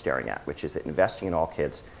problem that we're staring at, which is that investing in all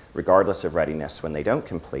kids, regardless of readiness, when they don't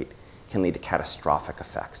complete, can lead to catastrophic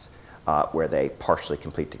effects where they partially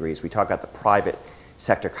complete degrees. We talk about the private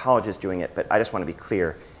sector colleges doing it, but I just want to be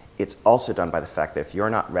clear, it's also done by the fact that if you're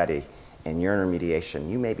not ready and you're in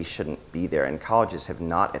remediation, you maybe shouldn't be there, and colleges have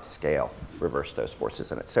not at scale reversed those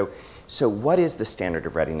forces in it. So what is the standard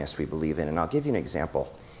of readiness we believe in? And I'll give you an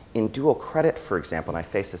example. In dual credit, for example, and I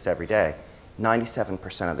face this every day,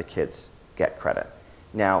 97% of the kids get credit.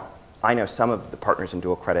 Now, I know some of the partners in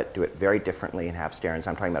dual credit do it very differently and have standards.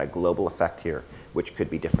 I'm talking about a global effect here, which could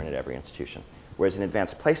be different at every institution. Whereas in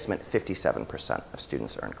advanced placement, 57% of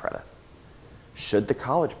students earn credit. Should the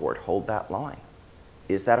College Board hold that line?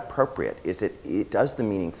 Is that appropriate? Does the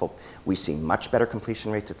meaningful, we see much better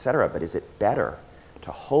completion rates, et cetera, but is it better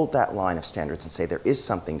to hold that line of standards and say there is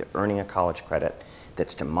something to earning a college credit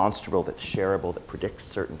that's demonstrable, that's shareable, that predicts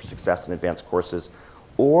certain success in advanced courses,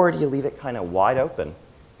 or do you leave it kind of wide open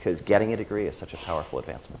because getting a degree is such a powerful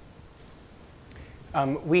advancement?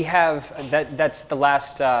 We have, that's the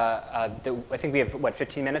last, I think we have, what,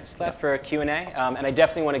 15 minutes left for a Q&A? And I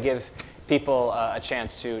definitely want to give people a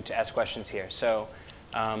chance to ask questions here. So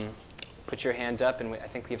put your hand up, and I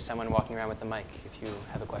think we have someone walking around with the mic if you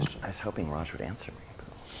have a question. I was hoping Raj would answer me.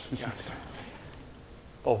 Yeah, sorry.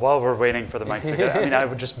 Well, while we're waiting for the mic to get, I mean, I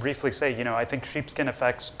would just briefly say, you know, I think sheepskin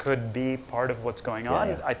effects could be part of what's going on.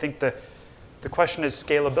 Yeah. I think the question is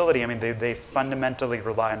scalability. I mean, they fundamentally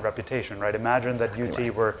rely on reputation, right? Imagine that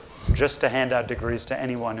UT were just to hand out degrees to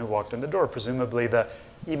anyone who walked in the door. Presumably,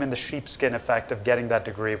 even the sheepskin effect of getting that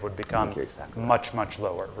degree would become much, much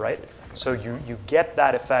lower, right? So you get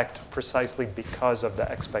that effect precisely because of the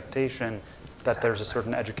expectation that there's a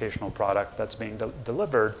certain educational product that's being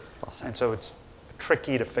delivered. And so it's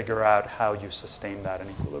tricky to figure out how you sustain that in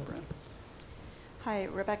equilibrium. Hi,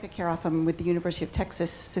 Rebecca Karoff. I'm with the University of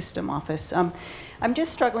Texas System Office. I'm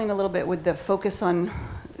just struggling a little bit with the focus on,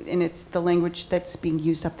 and it's the language that's being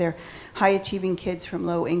used up there, high-achieving kids from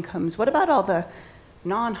low incomes. What about all the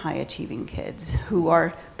non-high-achieving kids who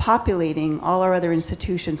are populating all our other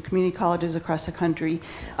institutions, community colleges across the country,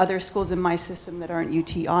 other schools in my system that aren't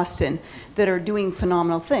UT Austin, that are doing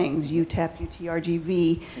phenomenal things, UTEP,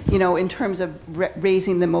 UTRGV, you know, in terms of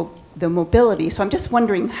raising the mobility. So I'm just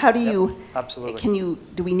wondering, how do you, absolutely.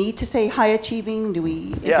 Do we need to say high-achieving?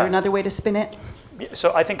 Is there another way to spin it?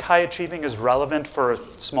 So I think high achieving is relevant for a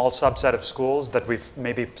small subset of schools that we've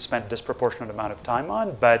maybe spent a disproportionate amount of time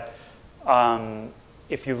on, but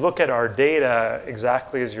if you look at our data,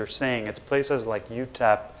 exactly as you're saying, it's places like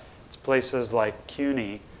UTEP, it's places like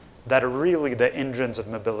CUNY that are really the engines of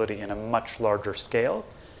mobility in a much larger scale.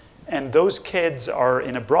 And those kids are,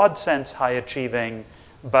 in a broad sense, high achieving,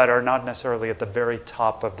 but are not necessarily at the very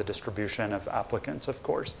top of the distribution of applicants, of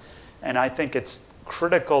course. And I think it's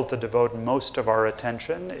critical to devote most of our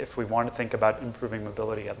attention, if we want to think about improving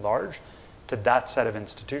mobility at large, to that set of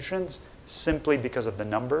institutions, simply because of the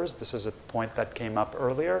numbers. This is a point that came up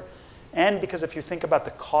earlier. And because if you think about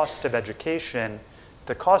the cost of education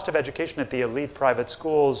at the elite private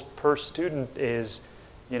schools per student is,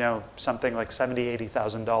 you know, something like $70,000,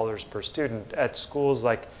 $80,000 per student. At schools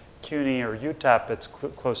like CUNY or UTEP, it's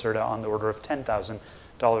closer to on the order of $10,000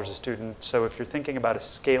 a student. So if you're thinking about a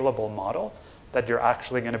scalable model that you're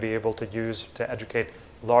actually going to be able to use to educate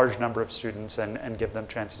large number of students and give them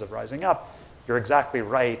chances of rising up, you're exactly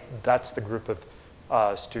right. That's the group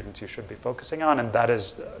of students you should be focusing on, and that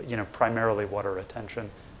is, you know, primarily what our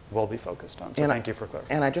attention will be focused on. So thank you for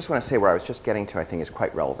clarifying. And I just want to say where I was just getting to, I think, is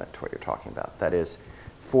quite relevant to what you're talking about. That is,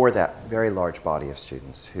 for that very large body of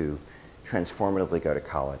students who transformatively go to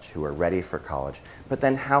college, who are ready for college, but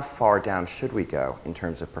then how far down should we go in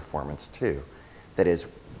terms of performance too? That is,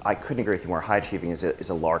 I couldn't agree with you more. High achieving is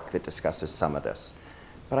a lark that discusses some of this.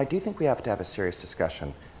 But I do think we have to have a serious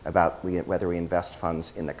discussion about whether we invest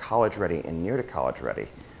funds in the college ready and near to college ready.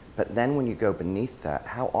 But then when you go beneath that,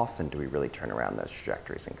 how often do we really turn around those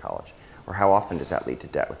trajectories in college? Or how often does that lead to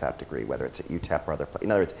debt without degree, whether it's at UTEP or other places?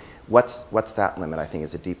 In other words, what's that limit, I think,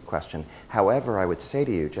 is a deep question. However, I would say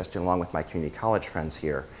to you, just along with my community college friends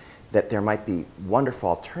here, that there might be wonderful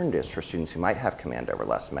alternatives for students who might have command over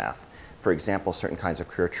less math. For example, certain kinds of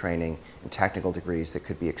career training and technical degrees that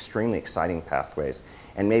could be extremely exciting pathways.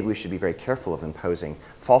 And maybe we should be very careful of imposing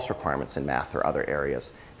false requirements in math or other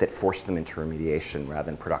areas that force them into remediation rather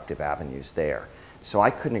than productive avenues there. So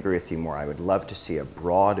I couldn't agree with you more. I would love to see a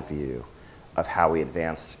broad view of how we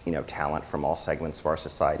advance, you know, talent from all segments of our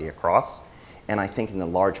society across. And I think in the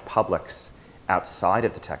large publics outside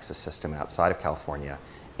of the Texas system, outside of California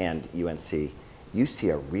and UNC, you see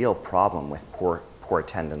a real problem with poor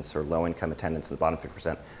attendance or low income attendance in the bottom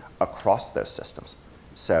 50% across those systems.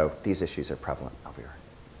 So these issues are prevalent over here.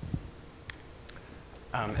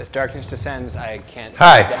 As darkness descends, I can't see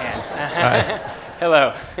Hi. the hands. Hi.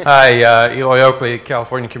 Hello. Hi, Eloy Oakley,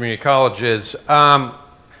 California Community Colleges.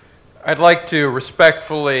 I'd like to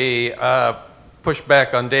respectfully push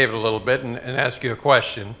back on David a little bit and ask you a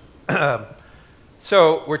question.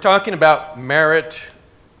 So we're talking about merit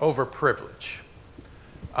over privilege.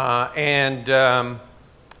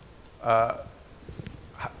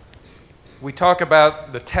 We talk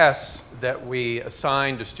about the tests that we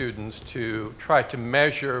assign to students to try to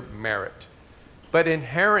measure merit. But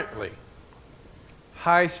inherently,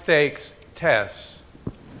 high-stakes tests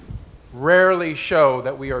rarely show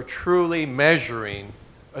that we are truly measuring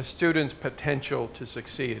a student's potential to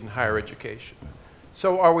succeed in higher education.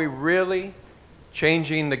 So are we really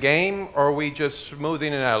changing the game, or are we just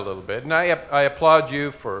smoothing it out a little bit? And I applaud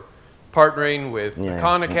you for partnering with the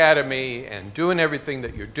Khan Academy and doing everything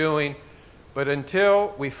that you're doing. But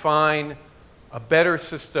until we find a better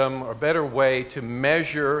system or better way to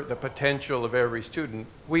measure the potential of every student,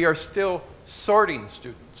 we are still sorting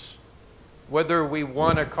students, whether we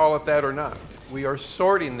want to call it that or not. We are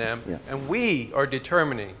sorting them, and we are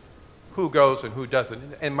determining who goes and who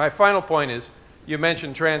doesn't. And my final point is, you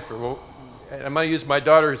mentioned transfer. Well, I'm going to use my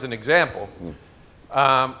daughter as an example.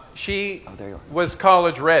 She was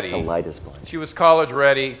college ready. The light is blind. She was college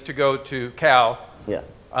ready to go to Cal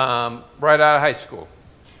right out of high school.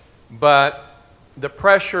 But the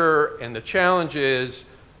pressure and the challenges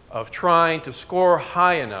of trying to score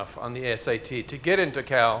high enough on the SAT to get into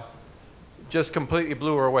Cal just completely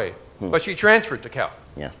blew her away. But she transferred to Cal.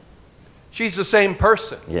 She's the same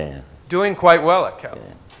person, doing quite well at Cal.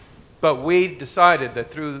 But we decided that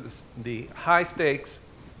through the high stakes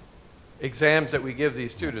exams that we give these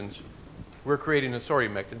students, we're creating a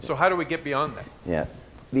sorting mechanism. So how do we get beyond that?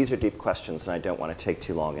 These are deep questions, and I don't want to take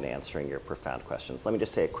too long in answering your profound questions. Let me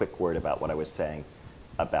just say a quick word about what I was saying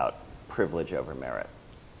about privilege over merit.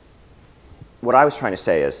 What I was trying to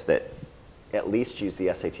say is that at least use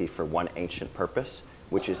the SAT for one ancient purpose,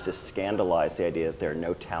 which is to scandalize the idea that there are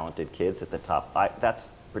no talented kids at the top. That's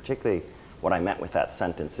particularly what I meant with that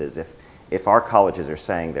sentence is if our colleges are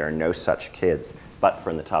saying there are no such kids, but for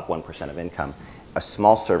in the top 1% of income, a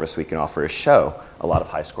small service we can offer is show a lot of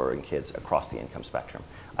high-scoring kids across the income spectrum.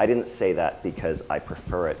 I didn't say that because I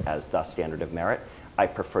prefer it as the standard of merit. I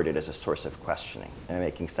preferred it as a source of questioning. Am I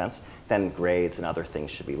making sense? Then grades and other things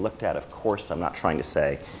should be looked at. Of course, I'm not trying to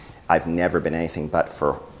say I've never been anything but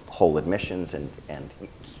for whole admissions, and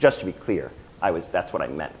just to be clear, that's what I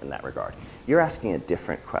meant in that regard. You're asking a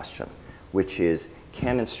different question, which is,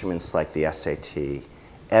 can instruments like the SAT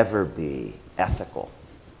ever be ethical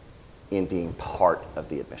in being part of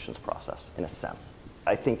the admissions process, in a sense?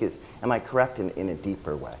 I think am I correct in a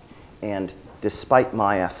deeper way? And despite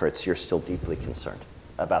my efforts, you're still deeply concerned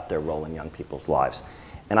about their role in young people's lives.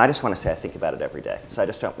 And I just want to say I think about it every day. So I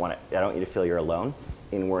just don't want you to feel you're alone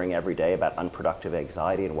in worrying every day about unproductive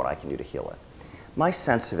anxiety and what I can do to heal it. My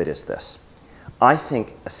sense of it is this. I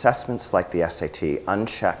think assessments like the SAT,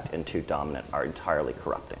 unchecked and too dominant, are entirely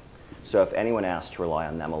corrupting. So if anyone asked to rely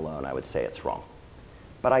on them alone, I would say it's wrong.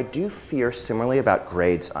 But I do fear similarly about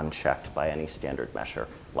grades unchecked by any standard measure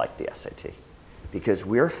like the SAT. Because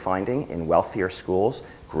we're finding in wealthier schools,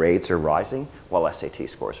 grades are rising while SAT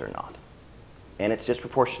scores are not. And it's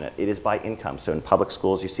disproportionate. It is by income. So in public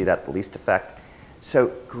schools, you see that the least effect.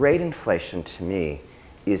 So grade inflation, to me,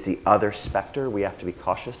 is the other specter we have to be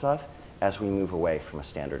cautious of as we move away from a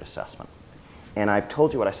standard assessment. And I've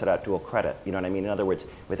told you what I said about dual credit. You know what I mean? In other words,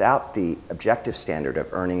 without the objective standard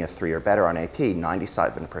of earning a 3 or better on AP,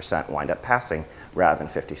 97% wind up passing rather than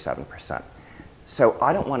 57%. So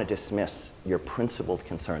I don't want to dismiss your principled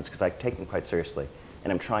concerns, because I take them quite seriously.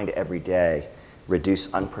 And I'm trying to every day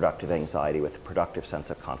reduce unproductive anxiety with a productive sense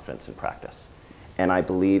of confidence in practice. And I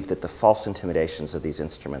believe that the false intimidations of these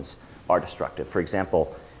instruments are destructive. For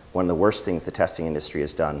example, one of the worst things the testing industry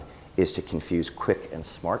has done is to confuse quick and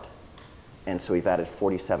smart. And so we've added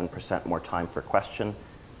 47% more time for question,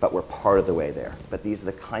 but we're part of the way there. But these are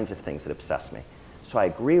the kinds of things that obsess me. So I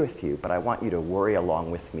agree with you, but I want you to worry along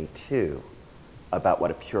with me too about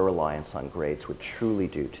what a pure reliance on grades would truly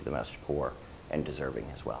do to the most poor and deserving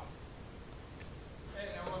as well. And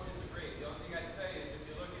I won't disagree. The only thing I'd say is if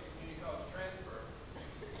you look at community college transfer,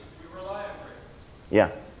 we rely on grades. Yeah,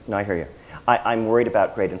 no, I hear you. I'm worried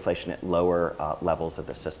about grade inflation at lower levels of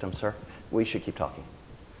the system, sir. We should keep talking.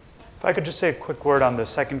 If I could just say a quick word on the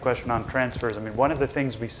second question on transfers. I mean, one of the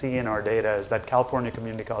things we see in our data is that California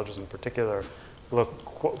community colleges in particular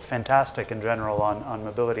look fantastic in general on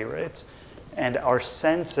mobility rates. And our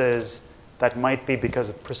sense is that might be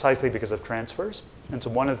precisely because of transfers. And so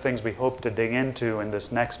one of the things we hope to dig into in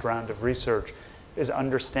this next round of research is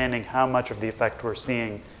understanding how much of the effect we're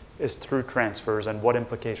seeing is through transfers and what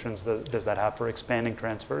implications does that have for expanding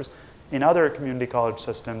transfers in other community college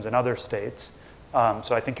systems in other states. So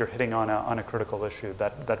I think you're hitting on a critical issue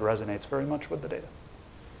that resonates very much with the data.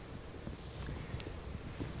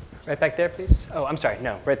 Right back there, please. Oh, I'm sorry.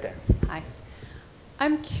 No, right there. Hi.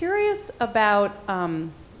 I'm curious about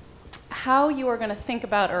how you are going to think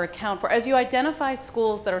about or account for, as you identify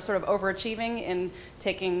schools that are sort of overachieving in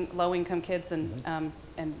taking low-income kids and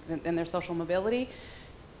their social mobility,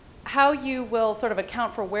 how you will sort of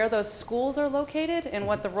account for where those schools are located and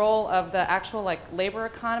what the role of the actual labor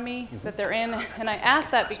economy that they're in. And I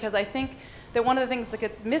ask that because I think that one of the things that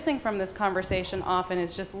gets missing from this conversation often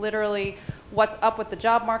is just literally what's up with the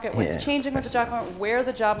job market, what's changing with the job market, where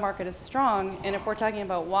the job market is strong, and if we're talking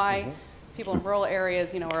about why people in rural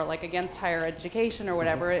areas, are like against higher education or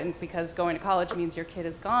whatever, and because going to college means your kid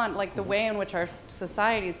is gone, like the way in which our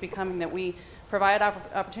society is becoming that we provide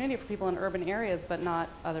opportunity for people in urban areas, but not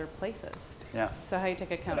other places. Yeah. So how you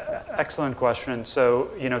take account of that? Excellent question. So,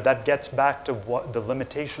 that gets back to what the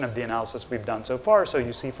limitation of the analysis we've done so far. So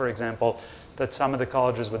you see, for example, that some of the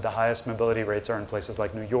colleges with the highest mobility rates are in places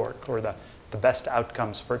like New York, or the best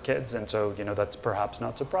outcomes for kids. And so, that's perhaps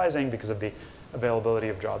not surprising because of the availability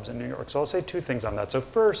of jobs in New York. So I'll say two things on that. So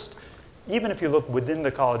first, even if you look within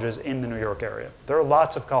the colleges in the New York area, there are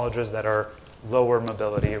lots of colleges that are lower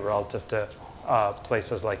mobility relative to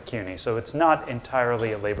places like CUNY. So it's not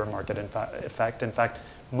entirely a labor market effect. In fact,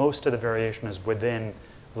 most of the variation is within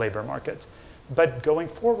labor markets. But going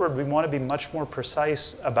forward, we want to be much more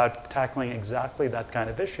precise about tackling exactly that kind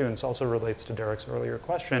of issue. And this also relates to Derek's earlier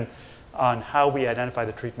question on how we identify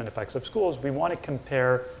the treatment effects of schools. We want to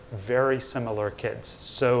compare very similar kids.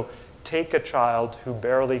 So take a child who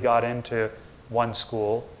barely got into one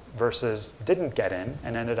school versus didn't get in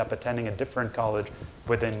and ended up attending a different college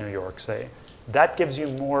within New York, say. That gives you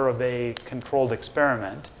more of a controlled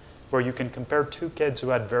experiment where you can compare two kids who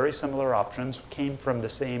had very similar options, came from the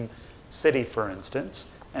same city, for instance,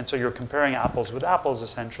 and so you're comparing apples with apples,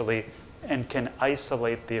 essentially, and can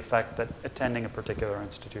isolate the effect that attending a particular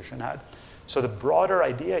institution had. So the broader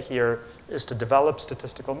idea here is to develop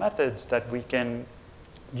statistical methods that we can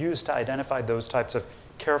use to identify those types of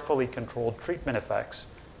carefully controlled treatment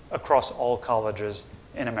effects across all colleges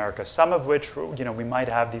in America, some of which, we might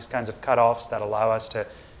have these kinds of cutoffs that allow us to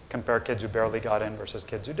compare kids who barely got in versus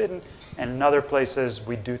kids who didn't. And in other places,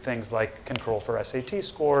 we do things like control for SAT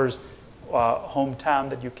scores, hometown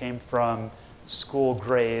that you came from, school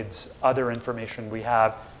grades, other information we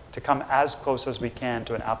have to come as close as we can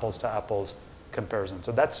to an apples-to-apples comparison.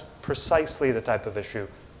 So that's precisely the type of issue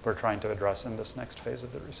we're trying to address in this next phase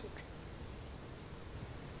of the research.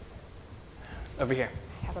 Over here.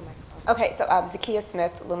 I have a microphone. Okay, so Zakiya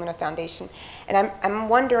Smith, Lumina Foundation. And I'm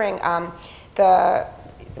wondering,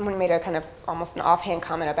 someone made a kind of almost an offhand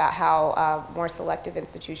comment about how more selective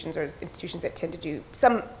institutions or institutions that tend to do,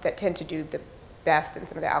 some that tend to do the best in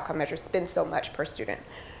some of the outcome measures spend so much per student,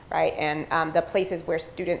 right? And the places where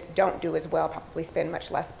students don't do as well probably spend much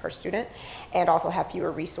less per student and also have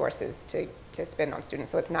fewer resources to spend on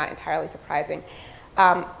students, so it's not entirely surprising.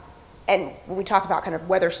 And when we talk about kind of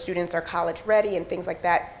whether students are college ready and things like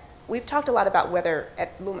that, we've talked a lot about whether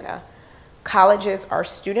at Lumina colleges are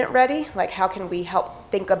student ready, like how can we help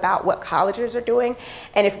think about what colleges are doing?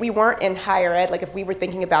 And if we weren't in higher ed, like if we were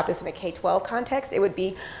thinking about this in a K-12 context, it would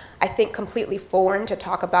be, I think, completely foreign to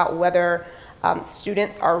talk about whether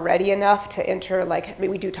students are ready enough to enter, like, I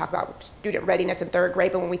mean, we do talk about student readiness in third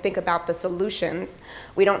grade, but when we think about the solutions,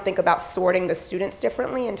 we don't think about sorting the students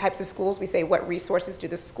differently in types of schools. We say, what resources do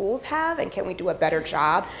the schools have, and can we do a better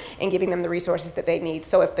job in giving them the resources that they need?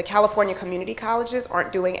 So if the California community colleges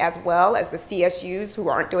aren't doing as well as the CSUs, who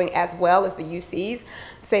aren't doing as well as the UCs,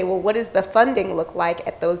 say, well, what does the funding look like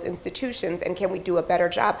at those institutions, and can we do a better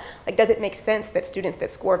job? Like, does it make sense that students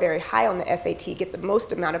that score very high on the SAT get the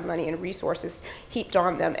most amount of money and resources heaped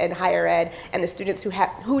on them in higher ed, and the students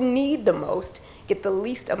who need the most get the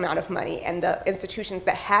least amount of money, and the institutions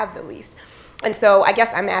that have the least? And so I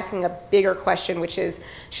guess I'm asking a bigger question, which is,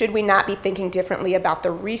 should we not be thinking differently about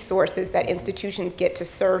the resources that institutions get to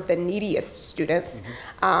serve the neediest students,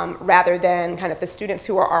 rather than kind of the students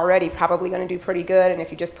who are already probably going to do pretty good, and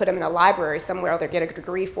if you just put them in a library somewhere, they'll get a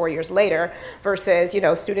degree 4 years later, versus,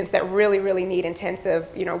 students that really, really need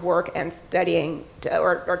intensive, work and studying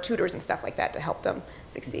or tutors and stuff like that to help them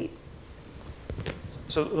succeed.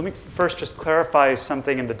 So let me first just clarify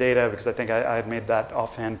something in the data, because I think I had made that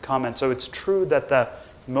offhand comment. So it's true that the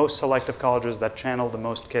most selective colleges that channel the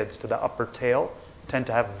most kids to the upper tail tend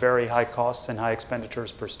to have very high costs and high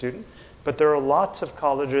expenditures per student. But there are lots of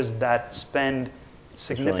colleges that spend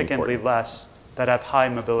significantly less that have high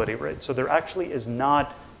mobility rates. So there actually is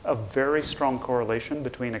not a very strong correlation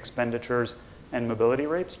between expenditures and mobility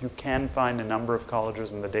rates. You can find a number of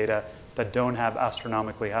colleges in the data that don't have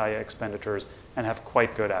astronomically high expenditures and have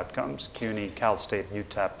quite good outcomes, CUNY, Cal State,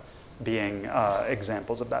 UTEP being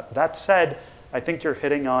examples of that. That said, I think you're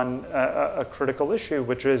hitting on a critical issue,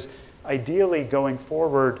 which is ideally going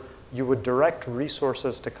forward, you would direct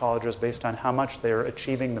resources to colleges based on how much they're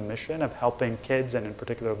achieving the mission of helping kids, and in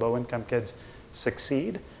particular low-income kids,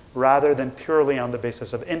 succeed, rather than purely on the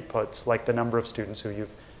basis of inputs, like the number of students who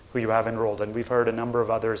you have enrolled. And we've heard a number of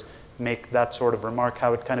others make that sort of remark,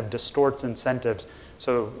 how it kind of distorts incentives.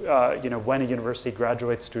 So when a university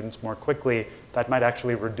graduates students more quickly, that might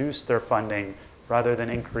actually reduce their funding rather than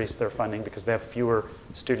increase their funding because they have fewer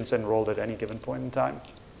students enrolled at any given point in time.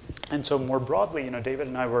 And so more broadly, David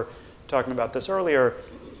and I were talking about this earlier,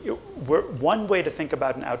 one way to think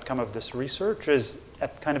about an outcome of this research is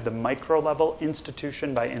at kind of the micro level,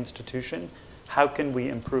 institution by institution. How can we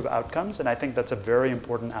improve outcomes? And I think that's a very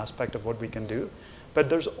important aspect of what we can do. But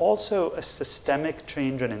there's also a systemic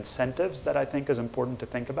change in incentives that I think is important to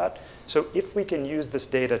think about. So if we can use this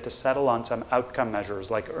data to settle on some outcome measures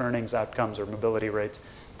like earnings outcomes or mobility rates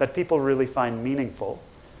that people really find meaningful,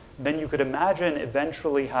 then you could imagine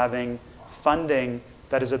eventually having funding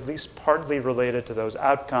that is at least partly related to those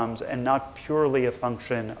outcomes and not purely a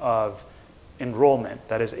function of enrollment.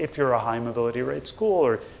 That is, if you're a high mobility rate school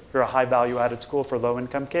or you're a high value added school for low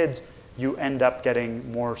income kids, you end up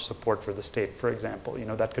getting more support for the state, for example.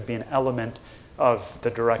 That could be an element of the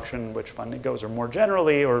direction in which funding goes. Or more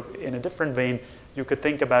generally, or in a different vein, you could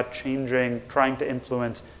think about trying to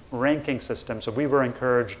influence ranking systems. So we were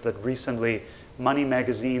encouraged that recently Money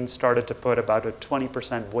Magazine started to put about a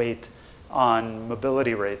 20% weight on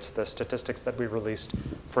mobility rates, the statistics that we released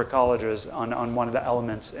for colleges on one of the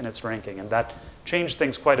elements in its ranking. And that changed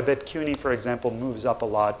things quite a bit. CUNY, for example, moves up a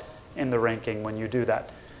lot in the ranking when you do that.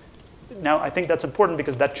 Now, I think that's important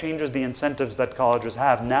because that changes the incentives that colleges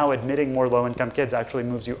have. Now, admitting more low-income kids actually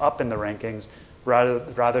moves you up in the rankings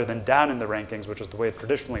rather than down in the rankings, which is the way it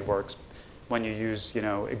traditionally works when you use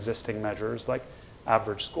existing measures like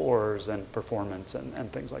average scores and performance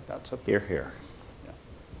and things like that. So Here.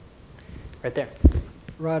 Right there.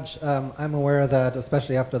 Raj, I'm aware that,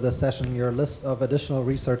 especially after this session, your list of additional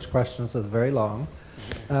research questions is very long.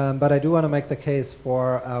 But I do want to make the case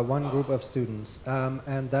for one group of students,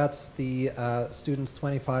 and that's the students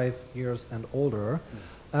 25 years and older.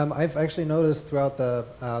 I've actually noticed throughout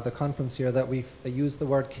the conference here that we've used the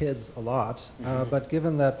word kids a lot, but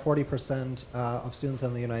given that 40% of students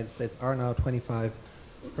in the United States are now 25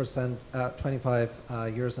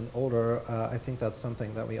 years and older, I think that's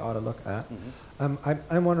something that we ought to look at.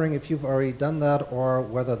 I'm wondering if you've already done that or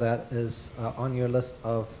whether that is on your list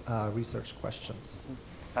of research questions.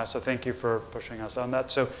 So thank you for pushing us on that.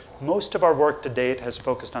 So most of our work to date has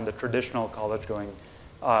focused on the traditional college-going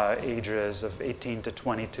ages of 18 to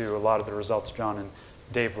 22. A lot of the results John and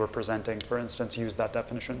Dave were presenting, for instance, use that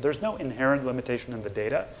definition. There's no inherent limitation in the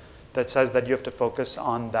data that says that you have to focus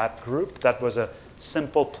on that group. That was a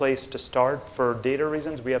simple place to start. For data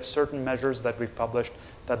reasons, we have certain measures that we've published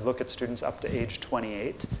that look at students up to age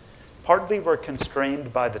 28. Partly we're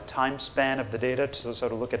constrained by the time span of the data, so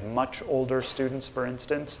to look at much older students, for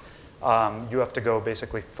instance, you have to go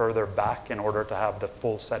basically further back in order to have the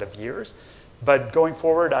full set of years. But going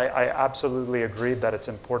forward, I absolutely agree that it's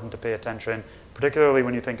important to pay attention, particularly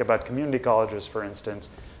when you think about community colleges, for instance.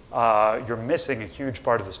 You're missing a huge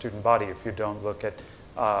part of the student body if you don't look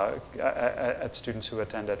at students who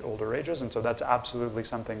attend at older ages. And so that's absolutely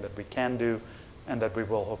something that we can do and that we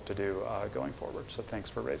will hope to do going forward. So thanks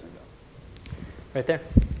for raising that. Right there.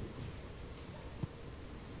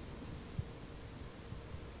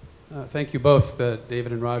 Thank you both,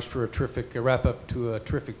 David and Raj, for a terrific wrap-up to a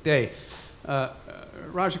terrific day.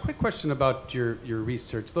 Raj, a quick question about your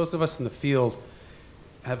research. Those of us in the field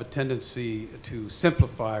have a tendency to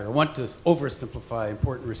simplify or want to oversimplify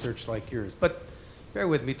important research like yours. But bear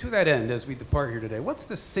with me, to that end, as we depart here today, what's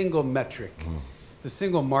the single metric, the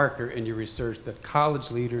single marker in your research that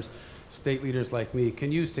college leaders, state leaders like me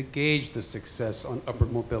can use to gauge the success on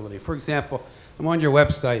upward mobility? For example, I'm on your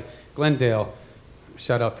website, Glendale,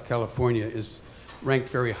 shout out to California, is ranked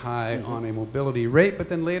very high on a mobility rate, but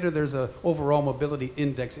then later there's an overall mobility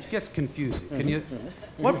index. It gets confusing. Can you,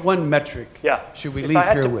 what one metric should we leave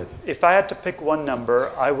here with? If I had to pick one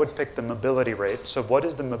number, I would pick the mobility rate. So what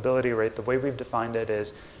is the mobility rate? The way we've defined it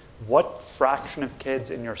is what fraction of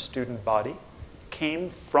kids in your student body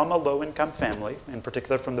came from a low-income family, in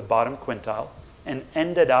particular from the bottom quintile, and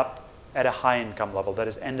ended up at a high-income level, that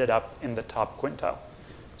is, ended up in the top quintile.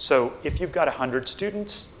 So if you've got 100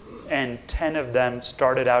 students and 10 of them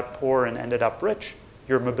started out poor and ended up rich,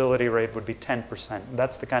 your mobility rate would be 10%.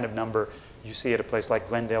 That's the kind of number you see at a place like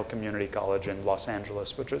Glendale Community College in Los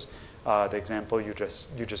Angeles, which is the example you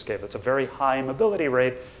just gave. It's a very high mobility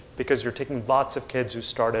rate because you're taking lots of kids who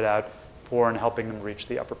started out poor and helping them reach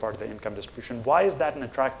the upper part of the income distribution. Why is that an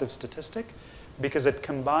attractive statistic? Because it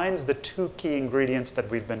combines the two key ingredients that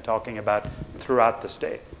we've been talking about throughout this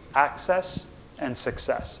day: access and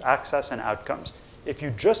success, access and outcomes. If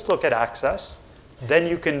you just look at access, then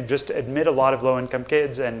you can just admit a lot of low-income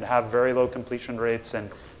kids and have very low completion rates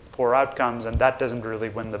and poor outcomes, and that doesn't really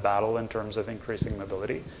win the battle in terms of increasing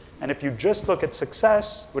mobility. And if you just look at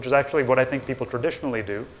success, which is actually what I think people traditionally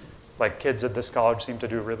do, like kids at this college seem to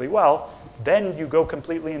do really well, then you go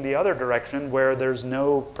completely in the other direction where there's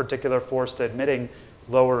no particular force to admitting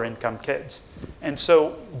lower income kids. And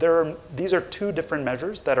so these are two different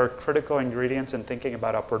measures that are critical ingredients in thinking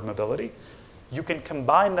about upward mobility. You can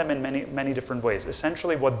combine them in many, many different ways.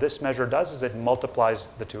 Essentially what this measure does is it multiplies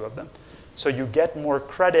the two of them. So you get more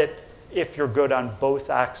credit if you're good on both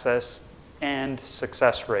access and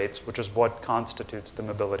success rates, which is what constitutes the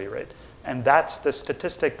mobility rate. And that's the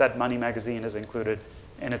statistic that Money Magazine has included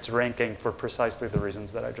in its ranking for precisely the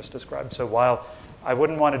reasons that I just described. So while I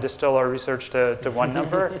wouldn't want to distill our research to one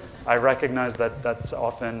number, I recognize that that's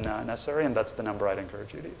often necessary, and that's the number I'd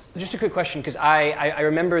encourage you to use. Just a quick question, because I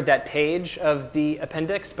remember that page of the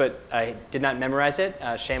appendix, but I did not memorize it.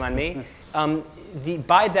 Shame on me.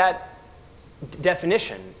 By that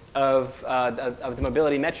definition of the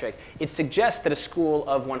mobility metric, it suggests that a school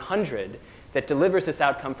of 100 that delivers this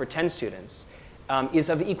outcome for 10 students is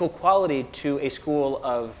of equal quality to a school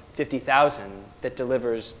of 50,000 that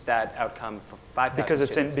delivers that outcome for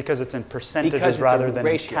 5,000 because it's in percentages rather than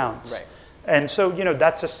in counts. Right. And so,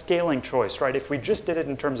 that's a scaling choice, right? If we just did it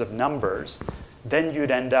in terms of numbers, then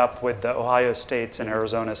you'd end up with the Ohio States and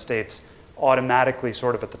Arizona States automatically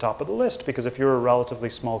sort of at the top of the list, because if you're a relatively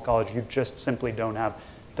small college, you just simply don't have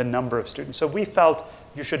the number of students. So we felt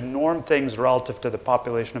you should norm things relative to the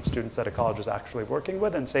population of students that a college is actually working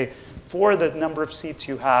with and say, for the number of seats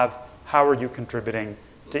you have, how are you contributing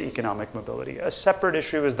to economic mobility? A separate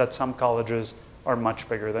issue is that some colleges are much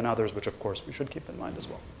bigger than others, which of course we should keep in mind as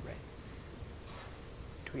well. Right.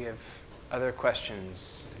 Do we have other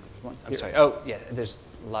questions? I'm Here. sorry. Oh, yeah, there's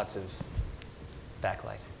lots of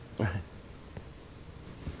backlight.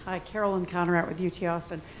 Hi, Carolyn Conrad with UT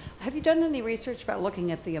Austin. Have you done any research about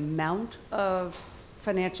looking at the amount of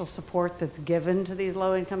financial support that's given to these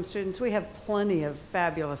low-income students? We have plenty of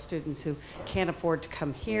fabulous students who can't afford to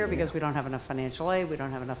come here because we don't have enough financial aid, we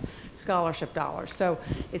don't have enough scholarship dollars. So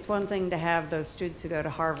it's one thing to have those students who go to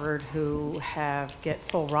Harvard who get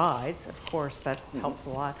full rides. Of course, that helps a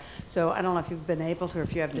lot. So I don't know if you've been able to, or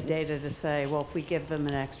if you have the data to say, well, if we give them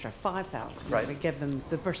an extra 5,000, right, we give them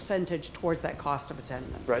the percentage towards that cost of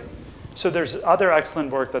attendance. Right. So there's other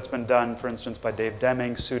excellent work that's been done, for instance, by Dave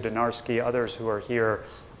Deming, Sue Donarski, others who are here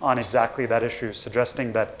on exactly that issue,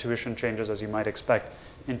 suggesting that tuition changes, as you might expect,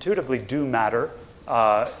 intuitively do matter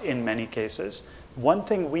in many cases. One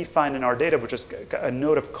thing we find in our data, which is a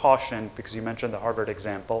note of caution, because you mentioned the Harvard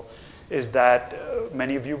example, is that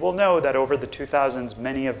many of you will know that over the 2000s,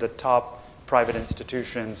 many of the top private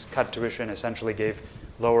institutions cut tuition, essentially gave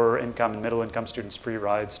lower income and middle income students free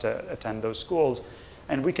rides to attend those schools.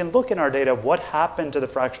 And we can look in our data what happened to the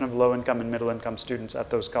fraction of low-income and middle-income students at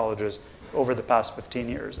those colleges over the past 15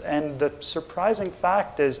 years. And the surprising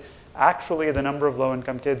fact is actually the number of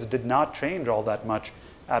low-income kids did not change all that much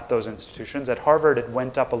at those institutions. At Harvard, it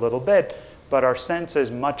went up a little bit, but our sense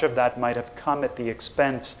is much of that might have come at the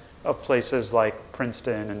expense of places like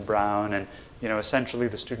Princeton and Brown, and essentially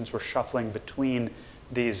the students were shuffling between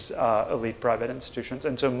these elite private institutions.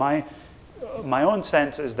 And so my own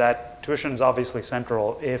sense is that tuition is obviously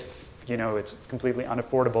central. If it's completely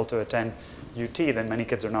unaffordable to attend UT, then many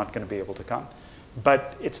kids are not going to be able to come.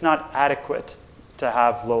 But it's not adequate to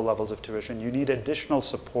have low levels of tuition. You need additional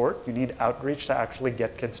support. You need outreach to actually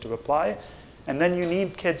get kids to apply. And then you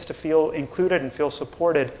need kids to feel included and feel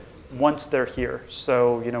supported once they're here.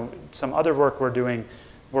 So some other work we're doing,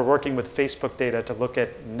 we're working with Facebook data to look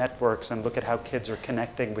at networks and look at how kids are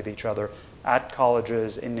connecting with each other at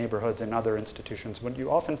colleges, in neighborhoods, and other institutions. What you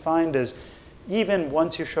often find is even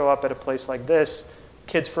once you show up at a place like this,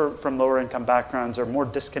 kids from lower income backgrounds are more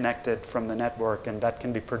disconnected from the network, and that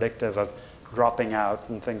can be predictive of dropping out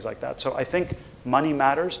and things like that. So I think money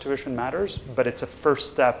matters, tuition matters, but it's a first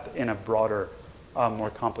step in a broader, more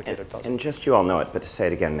complicated puzzle. And just you all know it, but to say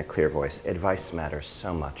it again in a clear voice, advice matters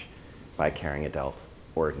so much by a caring adult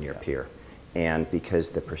or near peer. And because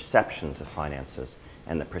the perceptions of finances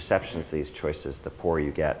and the perceptions of these choices, the poorer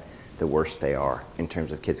you get, the worse they are in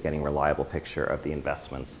terms of kids getting a reliable picture of the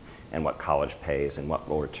investments and what college pays and what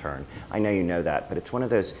will return. I know you know that, but it's one of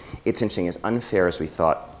those, it's interesting, as unfair as we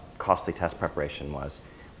thought costly test preparation was,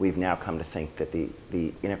 we've now come to think that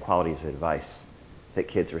the inequalities of advice that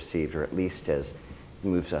kids received, or at least as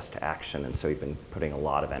moves us to action, and so we've been putting a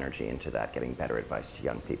lot of energy into that, getting better advice to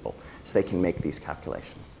young people, so they can make these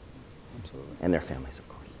calculations. Absolutely. And their families, of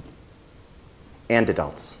course. And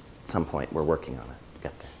adults. At some point, we're working on it to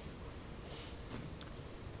get there.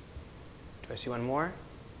 Do I see one more?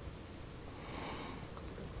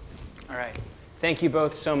 All right. Thank you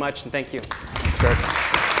both so much, and thank you. Thanks, Derek.